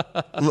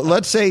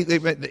let's say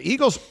the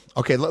Eagles.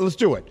 Okay, let's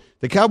do it.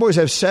 The Cowboys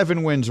have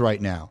 7 wins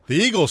right now. The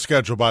Eagles'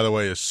 schedule, by the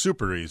way, is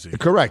super easy.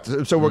 Correct.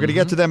 So we're going to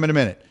get to them in a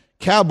minute.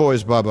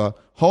 Cowboys, Bubba,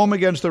 home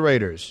against the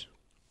Raiders.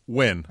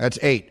 Win. That's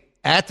 8.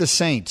 At the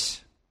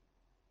Saints.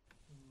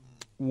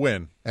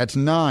 Win. That's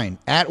 9.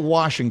 At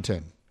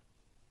Washington.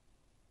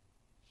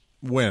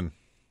 Win.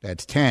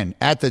 That's 10.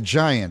 At the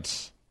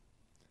Giants.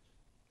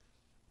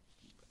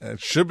 It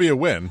should be a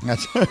win.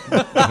 That's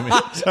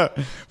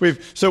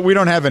so we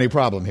don't have any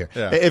problem here.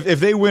 Yeah. If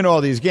they win all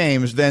these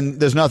games, then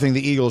there's nothing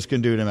the Eagles can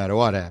do no matter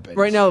what happens.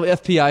 Right now,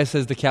 FPI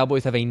says the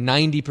Cowboys have a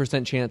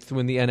 90% chance to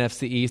win the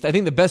NFC East. I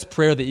think the best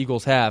prayer the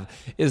Eagles have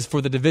is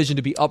for the division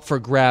to be up for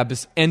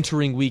grabs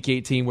entering Week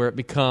 18, where it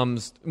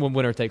becomes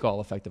winner take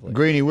all, effectively.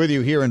 Greeny with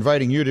you here,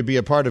 inviting you to be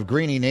a part of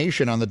Greeny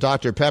Nation on the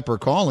Dr. Pepper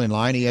call-in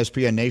line.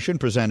 ESPN Nation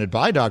presented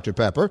by Dr.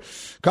 Pepper.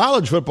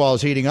 College football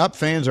is heating up.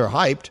 Fans are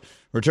hyped.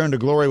 Return to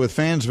glory with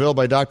Fansville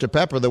by Dr.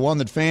 Pepper, the one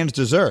that fans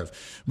deserve.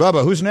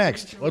 Bubba, who's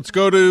next? Let's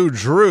go to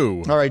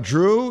Drew. All right,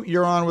 Drew,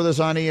 you're on with us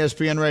on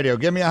ESPN Radio.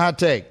 Give me a hot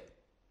take.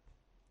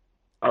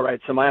 All right,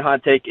 so my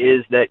hot take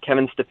is that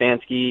Kevin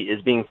Stefanski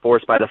is being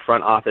forced by the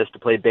front office to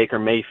play Baker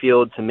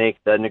Mayfield to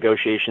make the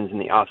negotiations in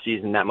the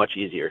offseason that much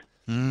easier.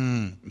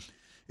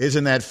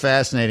 Isn't that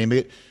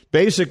fascinating?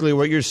 Basically,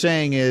 what you're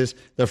saying is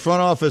the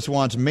front office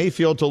wants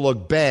Mayfield to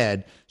look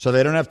bad so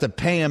they don't have to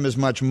pay him as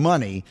much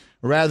money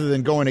rather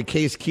than going to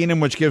Case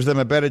Keenum, which gives them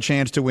a better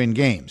chance to win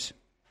games.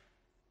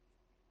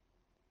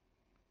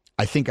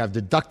 I think I've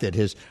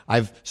deducted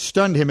I've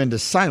stunned him into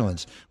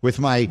silence with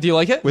my... Do you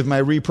like it? With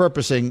my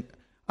repurposing.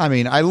 I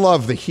mean, I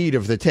love the heat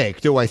of the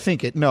take. Do I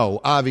think it? No,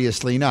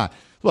 obviously not.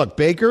 Look,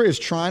 Baker is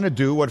trying to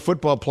do what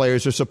football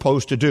players are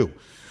supposed to do,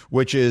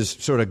 which is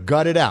sort of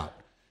gut it out.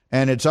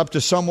 And it's up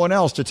to someone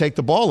else to take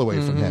the ball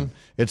away from him.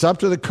 It's up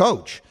to the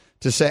coach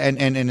to say,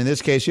 and in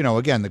this case,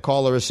 again, the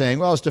caller is saying,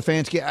 well,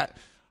 Stefanski,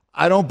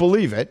 I don't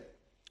believe it.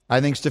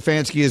 I think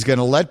Stefanski is going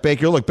to let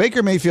Baker. Look,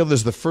 Baker Mayfield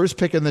is the first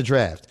pick in the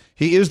draft.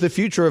 He is the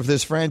future of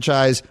this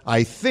franchise,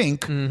 I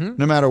think,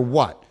 no matter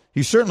what.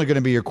 He's certainly going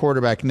to be your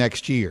quarterback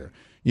next year.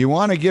 You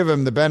want to give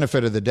him the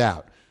benefit of the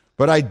doubt.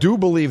 But I do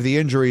believe the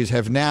injuries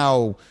have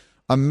now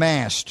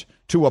amassed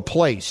to a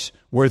place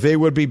where they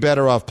would be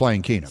better off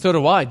playing Keenum. So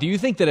do I. Do you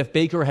think that if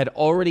Baker had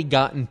already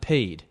gotten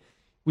paid,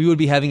 we would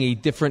be having a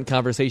different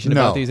conversation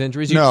about these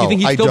injuries? You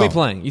think he'd still be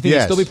playing? You think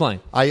he'd still be playing?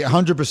 I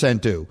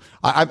 100% do.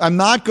 I'm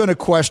not going to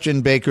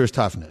question Baker's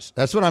toughness.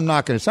 That's what I'm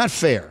not going to. It's not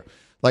fair.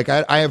 Like,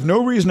 I have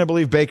no reason to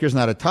believe Baker's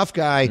not a tough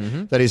guy,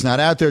 that he's not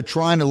out there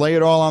trying to lay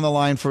it all on the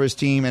line for his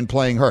team and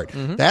playing hurt.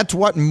 That's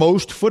what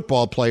most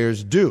football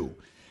players do.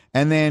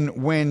 And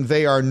then when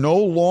they are no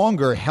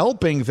longer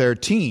helping their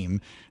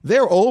team,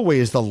 they're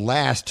always the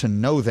last to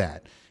know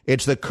that.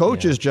 It's the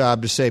coach's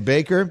job to say,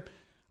 Baker,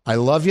 I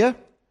love you.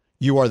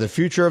 You are the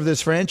future of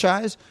this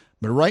franchise.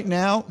 But right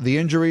now, the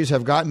injuries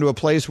have gotten to a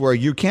place where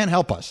you can't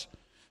help us.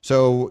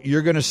 So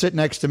you're going to sit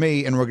next to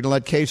me, and we're going to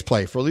let Case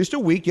play for at least a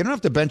week. You don't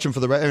have to bench him for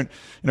the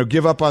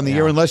give up on the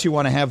year unless you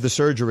want to have the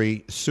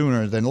surgery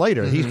sooner than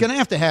later. He's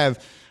going to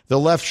have the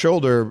left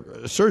shoulder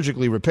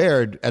surgically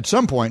repaired at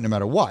some point, no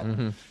matter what.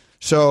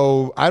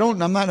 So I'm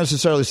not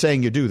necessarily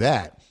saying you do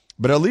that,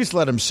 but at least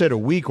let him sit a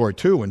week or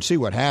two and see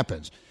what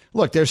happens.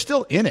 Look, they're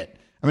still in it.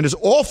 I mean, as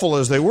awful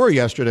as they were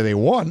yesterday, they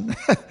won.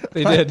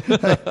 They did.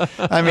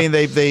 I mean,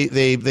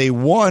 they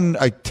won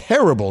a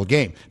terrible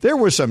game. There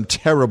were some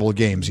terrible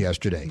games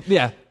yesterday.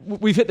 Yeah,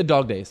 we've hit the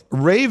dog days.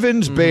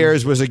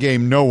 Ravens-Bears was a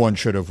game no one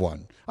should have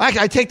won.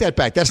 I take that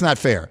back. That's not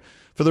fair.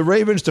 For the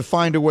Ravens to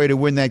find a way to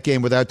win that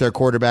game without their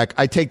quarterback,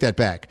 I take that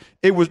back.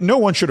 No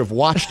one should have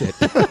watched it.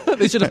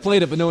 They should have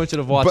played it, but no one should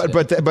have watched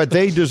it. But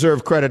they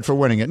deserve credit for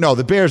winning it. No,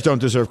 the Bears don't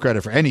deserve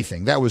credit for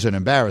anything. That was an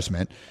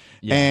embarrassment.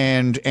 Yeah.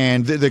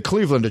 And the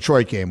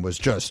Cleveland-Detroit game was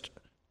just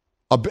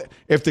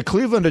if the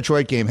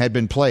Cleveland-Detroit game had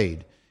been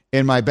played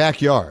in my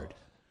backyard,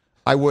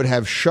 I would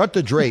have shut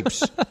the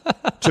drapes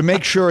to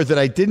make sure that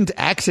I didn't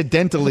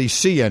accidentally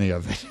see any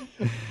of it.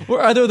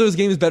 Were either of those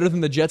games better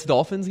than the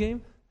Jets-Dolphins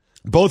game?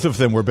 Both of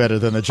them were better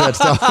than the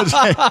Jets-Dolphins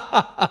game.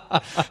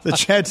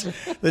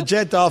 The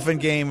Jet-Dolphin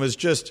game was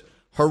just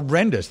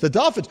horrendous. The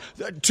Dolphins,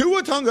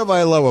 Tua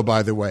Tagovailoa,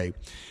 by the way,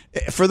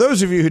 for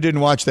those of you who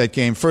didn't watch that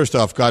game, first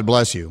off, God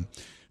bless you.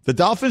 The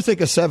Dolphins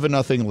take a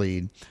 7-0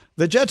 lead.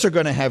 The Jets are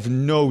going to have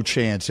no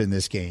chance in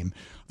this game.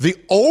 The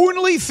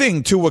only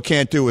thing Tua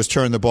can't do is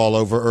turn the ball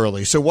over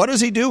early. So what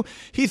does he do?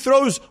 He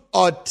throws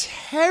a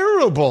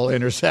terrible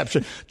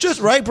interception.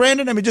 Just right,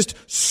 Brandon? I mean, just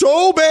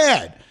so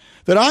bad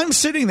that I'm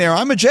sitting there.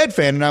 I'm a Jet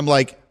fan, and I'm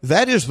like,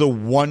 that is the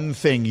one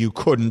thing you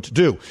couldn't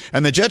do.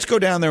 And the Jets go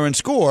down there and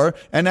score,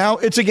 and now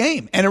it's a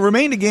game. And it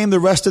remained a game the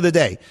rest of the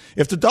day.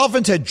 If the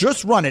Dolphins had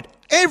just run it,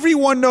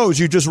 everyone knows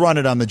you just run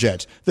it on the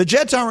Jets. The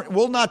Jets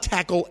will not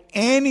tackle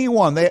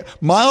anyone.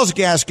 Myles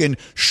Gaskin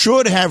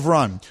should have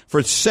run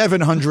for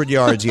 700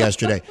 yards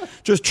yesterday.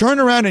 Just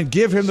turn around and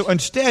give him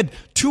instead,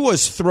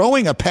 Tua's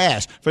throwing a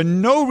pass for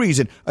no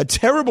reason, a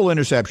terrible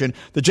interception.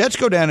 The Jets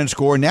go down and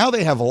score. Now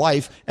they have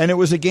life, and it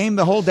was a game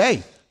the whole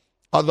day.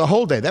 The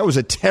whole day. That was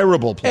a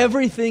terrible play.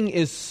 Everything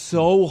is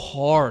so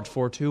hard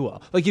for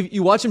Tua. Like, if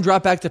you watch him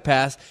drop back to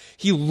pass,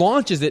 he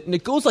launches it, and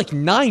it goes like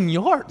 9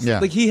 yards. Yeah.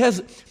 Like, he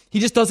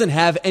just doesn't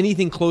have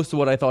anything close to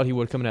what I thought he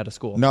would coming out of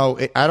school. No,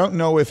 I don't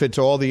know if it's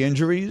all the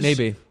injuries.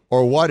 Maybe.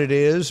 Or what it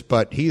is,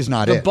 but he's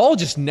not it. The ball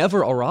just never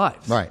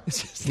arrives. Right. It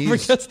just never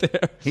gets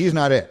there. He's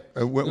not it.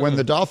 When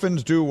the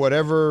Dolphins do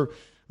whatever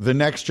the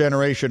next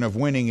generation of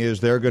winning is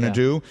they're going to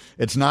do,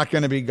 it's not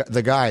going to be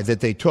the guy that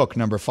they took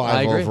number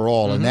 5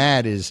 overall, and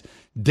that is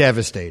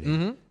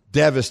devastating.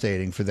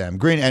 Devastating for them.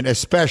 Green, and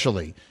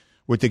especially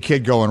with the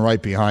kid going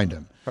right behind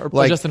him.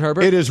 Justin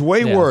Herbert? It is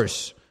way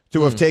worse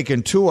to have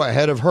taken Tua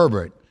ahead of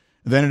Herbert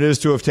than it is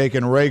to have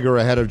taken Rager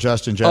ahead of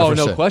Justin Jefferson.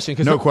 Oh, no question.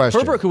 No question.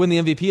 Herbert could win the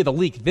MVP of the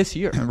league this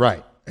year.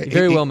 Right. He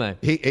very well may.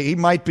 He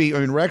might be. I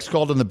mean, Rex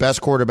called him the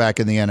best quarterback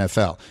in the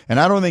NFL, and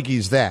I don't think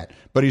he's that,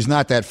 but he's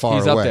not that far away.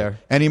 He's up there.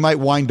 And he might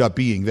wind up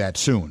being that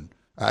soon.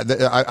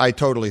 I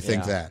totally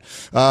think that.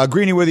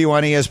 Greeny with you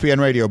on ESPN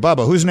Radio.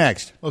 Bubba, who's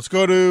next? Let's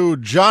go to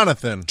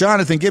Jonathan.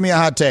 Jonathan, give me a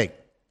hot take.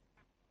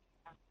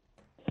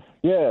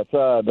 Yes,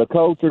 the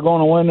Colts are going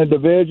to win the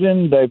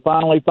division. They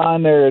finally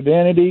find their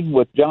identity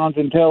with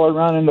Jonathan Taylor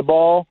running the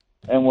ball,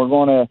 and we're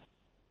going to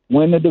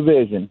win the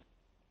division.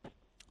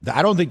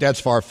 I don't think that's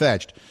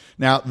far-fetched.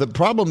 Now, the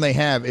problem they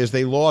have is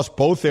they lost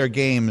both their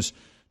games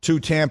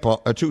to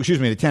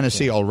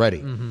Tennessee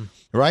already.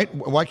 Right?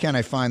 Why can't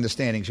I find the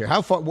standings here?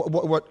 How far?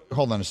 What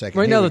hold on a second.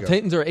 Right now, the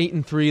Titans are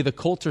 8-3. The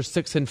Colts are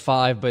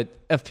 6-5.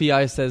 But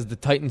FPI says the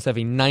Titans have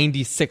a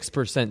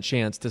 96%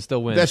 chance to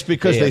still win. That's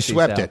because they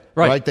swept it.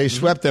 Right? They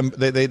swept them.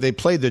 They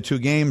played the 2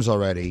 games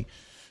already.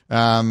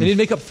 They need to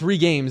make up 3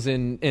 games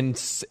in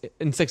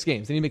 6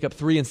 games. They need to make up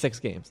 3 in 6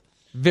 games.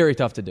 Very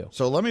tough to do.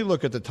 So let me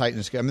look at the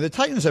Titans. I mean, the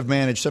Titans have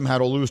managed somehow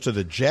to lose to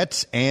the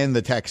Jets and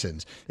the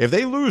Texans. If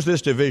they lose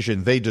this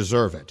division, they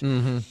deserve it.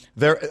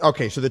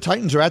 Okay, so the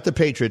Titans are at the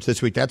Patriots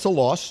this week. That's a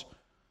loss.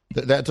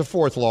 That's a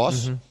 4th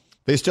loss.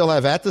 They still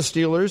have at the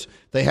Steelers.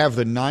 They have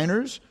the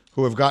Niners,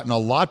 who have gotten a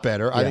lot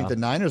better. Yeah. I think the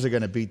Niners are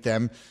going to beat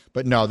them.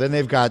 But no, then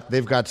they've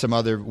got some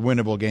other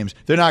winnable games.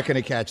 They're not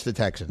going to catch the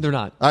Texans. They're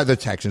not. The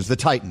Texans, the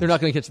Titans. They're not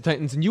going to catch the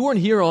Titans. And you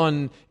weren't here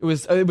on it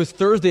was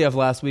Thursday of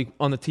last week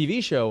on the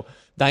TV show.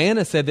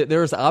 Diana said that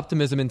there is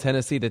optimism in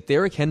Tennessee that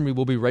Derrick Henry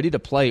will be ready to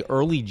play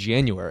early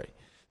January.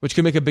 which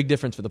could make a big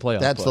difference for the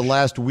playoffs. That's the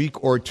last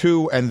week or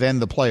two, and then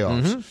the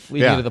playoffs.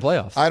 Leading into the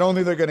playoffs. I don't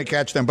think they're going to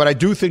catch them, but I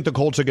do think the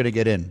Colts are going to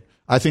get in.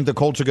 I think the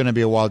Colts are going to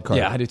be a wild card.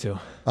 Yeah, I do too.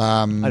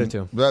 I do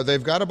too.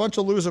 They've got a bunch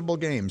of losable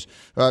games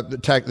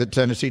that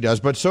Tennessee does,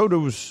 but so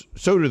do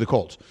the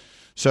Colts.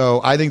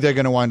 So I think they're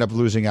going to wind up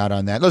losing out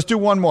on that. Let's do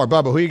one more.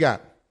 Bubba, who you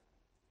got?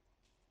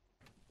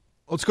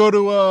 Let's go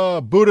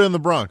to Buddha in the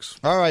Bronx.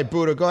 All right,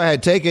 Buddha, go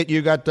ahead. Take it.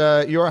 You got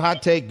your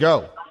hot take.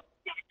 Go.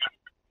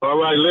 All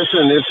right,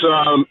 listen,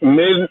 it's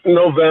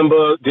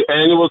mid-November, the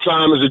annual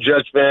time as a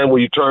Jets fan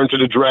where you turn to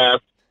the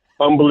draft.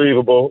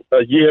 Unbelievable,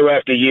 year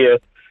after year.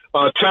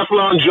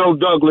 Teflon Joe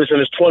Douglas and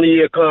his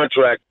 20-year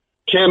contract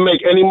can't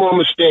make any more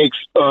mistakes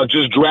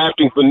just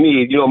drafting for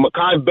need. You know,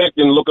 Mekhi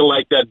Becton looking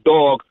like that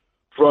dog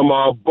from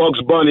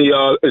Bugs Bunny.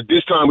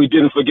 This time we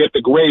didn't forget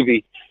the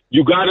gravy.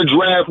 You got to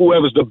draft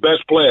whoever's the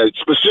best player.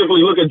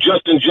 Specifically, look at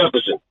Justin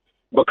Jefferson.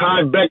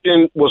 Mekhi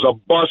Becton was a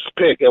bust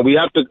pick, and we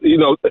have to,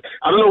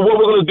 I don't know what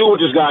we're going to do with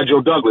this guy,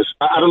 Joe Douglas.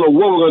 I don't know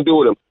what we're going to do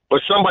with him.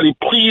 But somebody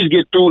please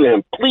get through to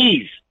him.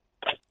 Please.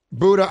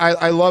 Buddha,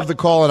 I love the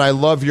call, and I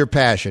love your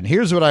passion.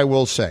 Here's what I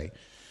will say.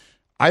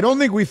 I don't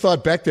think we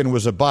thought Becton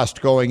was a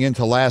bust going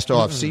into last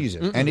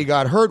offseason, and he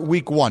got hurt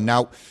week 1.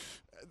 Now,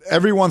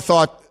 everyone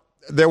thought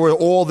there were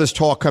all this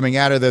talk coming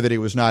out of there that he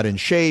was not in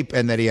shape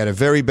and that he had a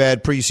very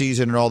bad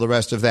preseason and all the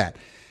rest of that.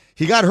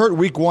 He got hurt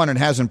week 1 and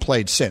hasn't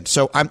played since.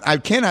 So I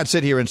cannot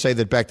sit here and say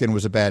that Becton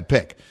was a bad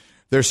pick.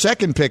 Their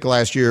second pick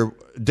last year,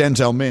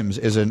 Denzel Mims,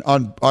 is an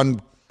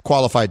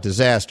unqualified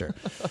disaster.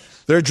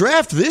 Their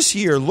draft this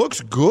year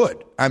looks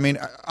good. I mean,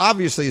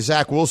 obviously,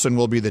 Zach Wilson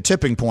will be the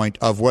tipping point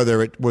of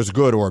whether it was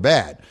good or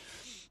bad.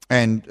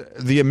 And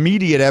the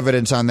immediate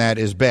evidence on that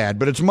is bad,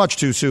 but it's much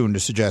too soon to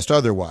suggest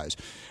otherwise.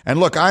 And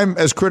look, I'm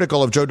as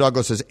critical of Joe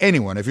Douglas as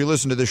anyone. If you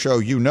listen to the show,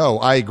 you know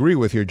I agree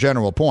with your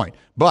general point.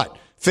 But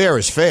fair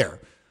is fair.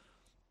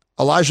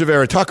 Elijah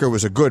Vera Tucker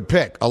was a good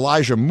pick.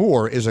 Elijah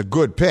Moore is a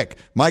good pick.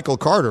 Michael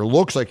Carter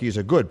looks like he's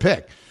a good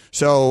pick.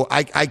 So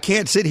I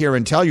can't sit here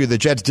and tell you the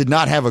Jets did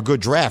not have a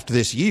good draft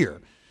this year.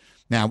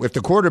 Now, if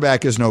the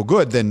quarterback is no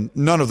good, then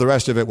none of the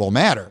rest of it will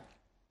matter.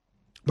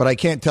 But I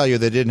can't tell you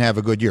they didn't have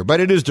a good year. But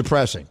it is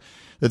depressing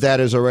that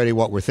is already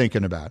what we're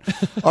thinking about.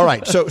 All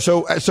right,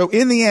 so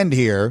in the end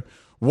here,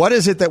 what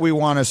is it that we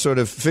want to sort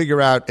of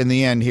figure out in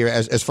the end here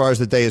as far as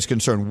the day is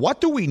concerned? What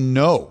do we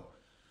know?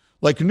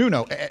 Like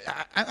Nuno,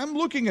 I'm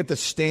looking at the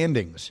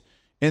standings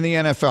in the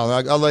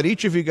NFL. I'll let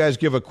each of you guys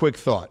give a quick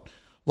thought.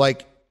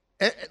 Like,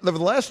 the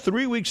last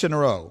 3 weeks in a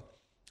row,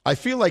 I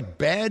feel like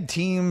bad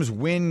teams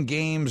win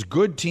games.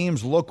 Good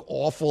teams look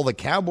awful. The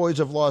Cowboys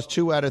have lost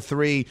 2 out of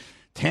 3.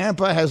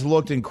 Tampa has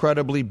looked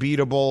incredibly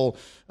beatable.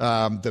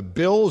 The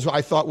Bills,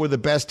 I thought, were the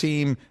best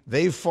team.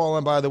 They've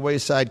fallen by the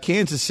wayside.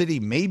 Kansas City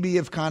maybe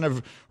have kind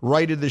of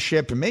righted the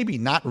ship, and maybe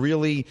not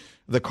really.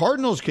 The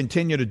Cardinals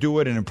continue to do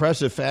it in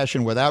impressive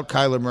fashion without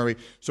Kyler Murray.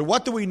 So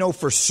what do we know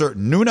for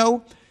certain?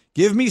 Nuno,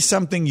 give me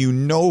something you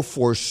know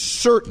for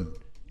certain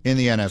in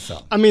the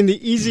NFL. I mean,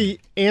 the easy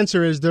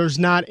answer is there's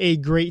not a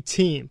great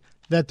team,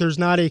 that there's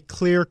not a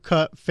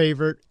clear-cut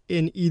favorite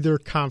in either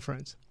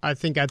conference. I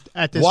think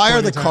at this Why point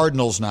are the in time.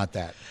 Cardinals not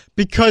that?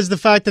 Because the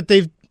fact that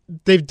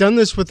they've done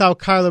this without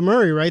Kyler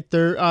Murray, right?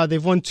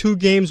 They've won 2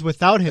 games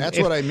without him. That's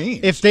what I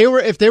mean. If they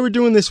were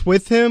doing this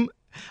with him,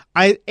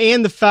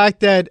 and the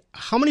fact that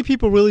how many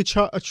people really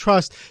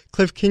trust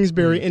Cliff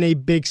Kingsbury in a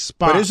big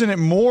spot? But isn't it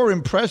more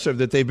impressive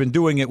that they've been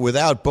doing it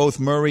without both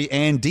Murray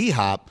and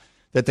D-Hop,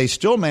 that they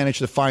still managed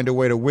to find a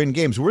way to win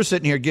games? We're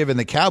sitting here giving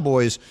the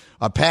Cowboys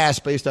a pass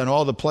based on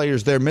all the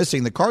players they're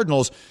missing. The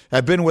Cardinals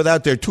have been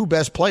without their 2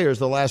 best players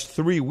the last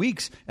 3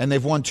 weeks, and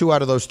they've won 2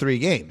 out of those 3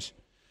 games.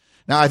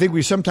 Now, I think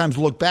we sometimes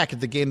look back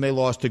at the game they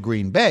lost to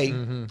Green Bay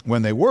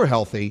when they were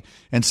healthy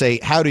and say,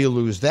 how do you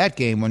lose that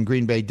game when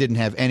Green Bay didn't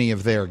have any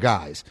of their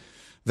guys?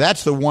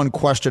 That's the one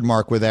question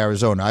mark with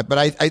Arizona. But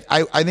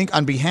I think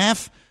on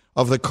behalf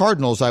of the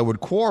Cardinals, I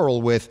would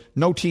quarrel with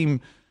no team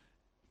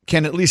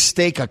can at least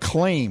stake a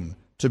claim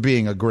to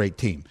being a great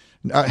team.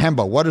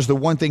 Hembo, what is the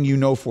one thing you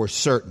know for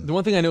certain? The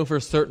one thing I know for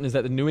certain is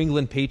that the New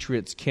England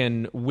Patriots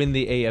can win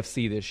the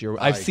AFC this year.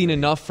 I've seen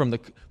enough from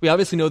we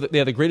obviously know that they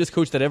have the greatest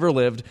coach that ever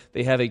lived.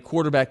 They have a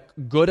quarterback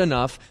good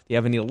enough. They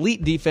have an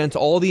elite defense,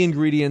 all the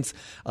ingredients.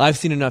 I've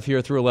seen enough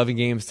here through 11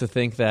 games to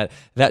think that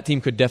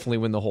team could definitely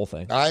win the whole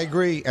thing. I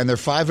agree. And they're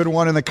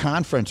 5-1 in the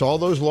conference. All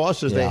those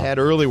losses they had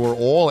early were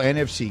all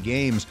NFC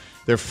games.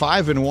 They're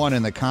 5-1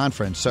 in the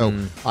conference. So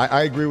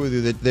I agree with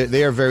you that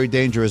they are very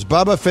dangerous.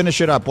 Bubba, finish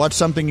it up. What's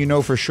something you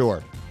know for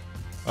sure?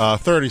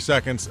 30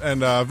 seconds. And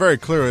very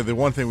clearly, the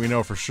one thing we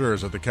know for sure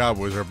is that the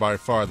Cowboys are by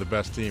far the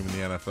best team in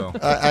the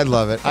NFL. I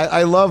love it.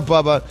 I love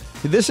Bubba.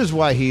 This is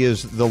why he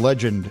is the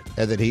legend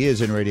that he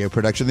is in radio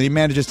production, that he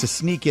manages to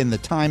sneak in the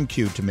time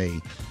cue to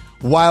me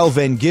while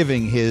then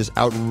giving his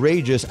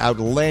outrageous,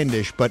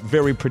 outlandish, but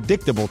very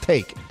predictable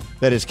take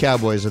that his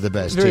Cowboys are the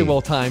best Very team.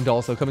 well timed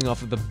also, coming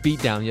off of the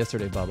beatdown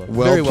yesterday, Bubba.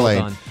 Well Very played.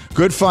 well done.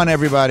 Good fun,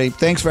 everybody.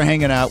 Thanks for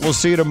hanging out. We'll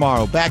see you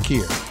tomorrow back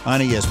here on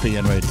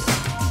ESPN Radio.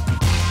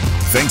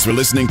 Thanks for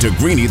listening to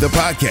Greeny the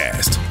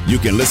podcast. You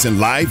can listen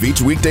live each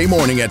weekday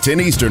morning at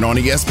 10 Eastern on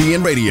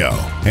ESPN Radio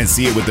and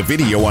see it with the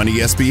video on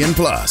ESPN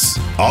Plus.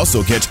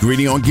 Also catch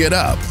Greeny on Get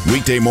Up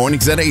weekday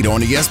mornings at 8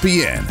 on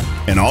ESPN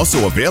and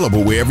also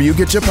available wherever you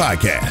get your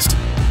podcast.